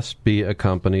choice must be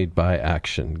accompanied by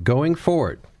action. Going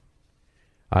forward,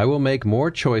 I will make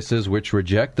more choices which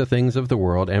reject the things of the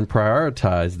world and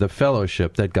prioritize the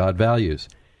fellowship that God values.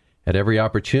 At every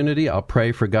opportunity, I'll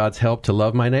pray for God's help to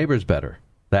love my neighbors better,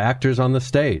 the actors on the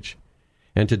stage.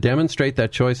 And to demonstrate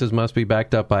that choices must be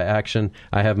backed up by action,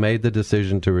 I have made the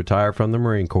decision to retire from the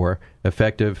Marine Corps,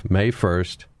 effective May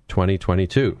 1st,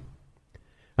 2022.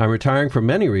 I'm retiring for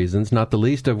many reasons, not the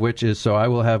least of which is so I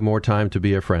will have more time to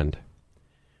be a friend.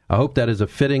 I hope that is a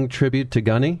fitting tribute to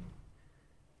Gunny.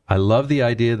 I love the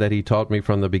idea that he taught me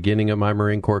from the beginning of my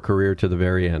Marine Corps career to the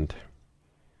very end.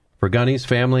 For Gunny's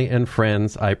family and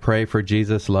friends, I pray for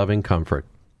Jesus' loving comfort.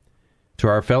 To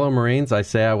our fellow Marines, I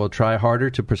say I will try harder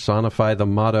to personify the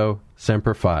motto,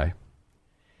 Semper Fi.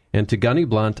 And to Gunny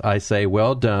Blunt, I say,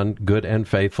 well done, good and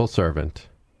faithful servant.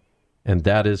 And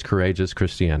that is courageous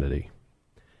Christianity.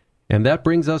 And that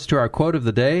brings us to our quote of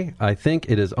the day. I think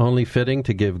it is only fitting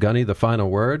to give Gunny the final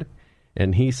word,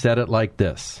 and he said it like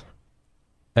this.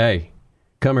 Hey,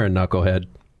 come here, knucklehead.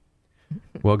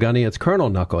 Well, Gunny, it's Colonel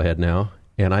Knucklehead now,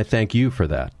 and I thank you for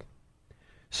that.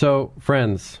 So,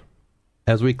 friends,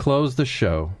 as we close the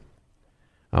show,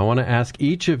 I want to ask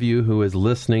each of you who is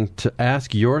listening to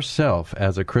ask yourself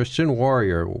as a Christian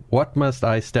warrior, what must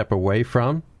I step away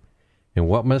from and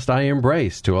what must I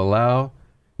embrace to allow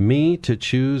me to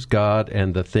choose God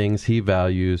and the things he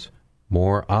values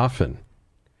more often?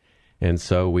 And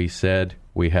so we said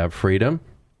we have freedom.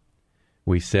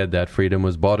 We said that freedom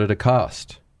was bought at a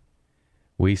cost.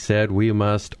 We said we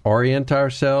must orient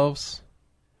ourselves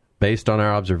based on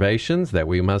our observations, that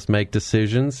we must make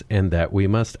decisions, and that we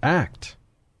must act.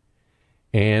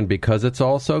 And because it's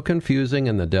all so confusing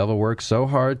and the devil works so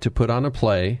hard to put on a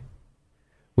play,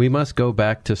 we must go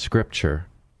back to Scripture,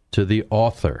 to the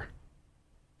author,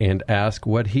 and ask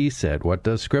what he said. What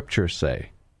does Scripture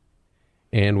say?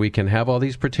 And we can have all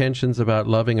these pretensions about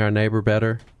loving our neighbor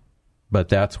better, but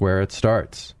that's where it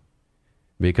starts.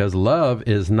 Because love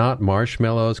is not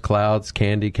marshmallows, clouds,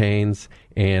 candy canes,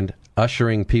 and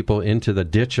ushering people into the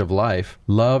ditch of life.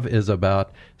 Love is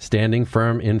about standing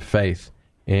firm in faith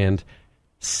and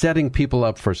setting people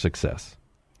up for success.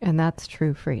 And that's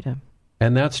true freedom.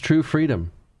 And that's true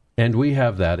freedom. And we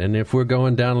have that. And if we're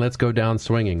going down, let's go down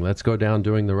swinging. Let's go down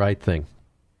doing the right thing.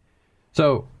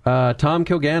 So, Tom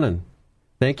Kilgannon,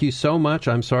 thank you so much.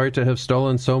 I'm sorry to have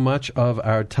stolen so much of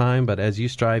our time, but as you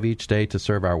strive each day to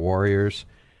serve our warriors,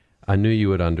 I knew you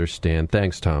would understand.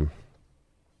 Thanks, Tom.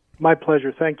 My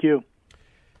pleasure. Thank you.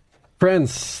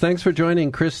 Friends, thanks for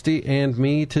joining Christy and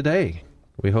me today.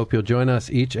 We hope you'll join us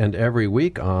each and every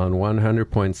week on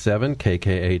 100.7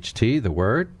 KKHT, the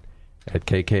word, at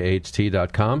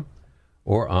kkht.com,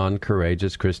 or on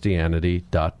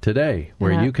courageouschristianity.today,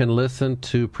 where you can listen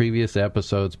to previous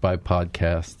episodes by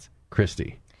podcasts.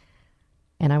 Christy.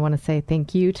 And I want to say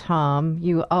thank you, Tom.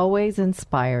 You always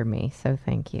inspire me, so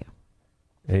thank you.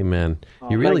 Amen.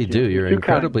 You really do. You're an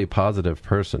incredibly positive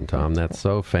person, Tom. That's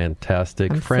so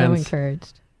fantastic. I'm Friends, so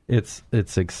encouraged.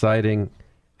 It's exciting.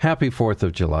 Happy 4th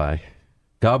of July.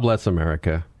 God bless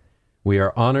America. We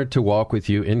are honored to walk with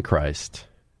you in Christ.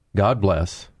 God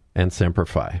bless and Semper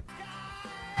Fi.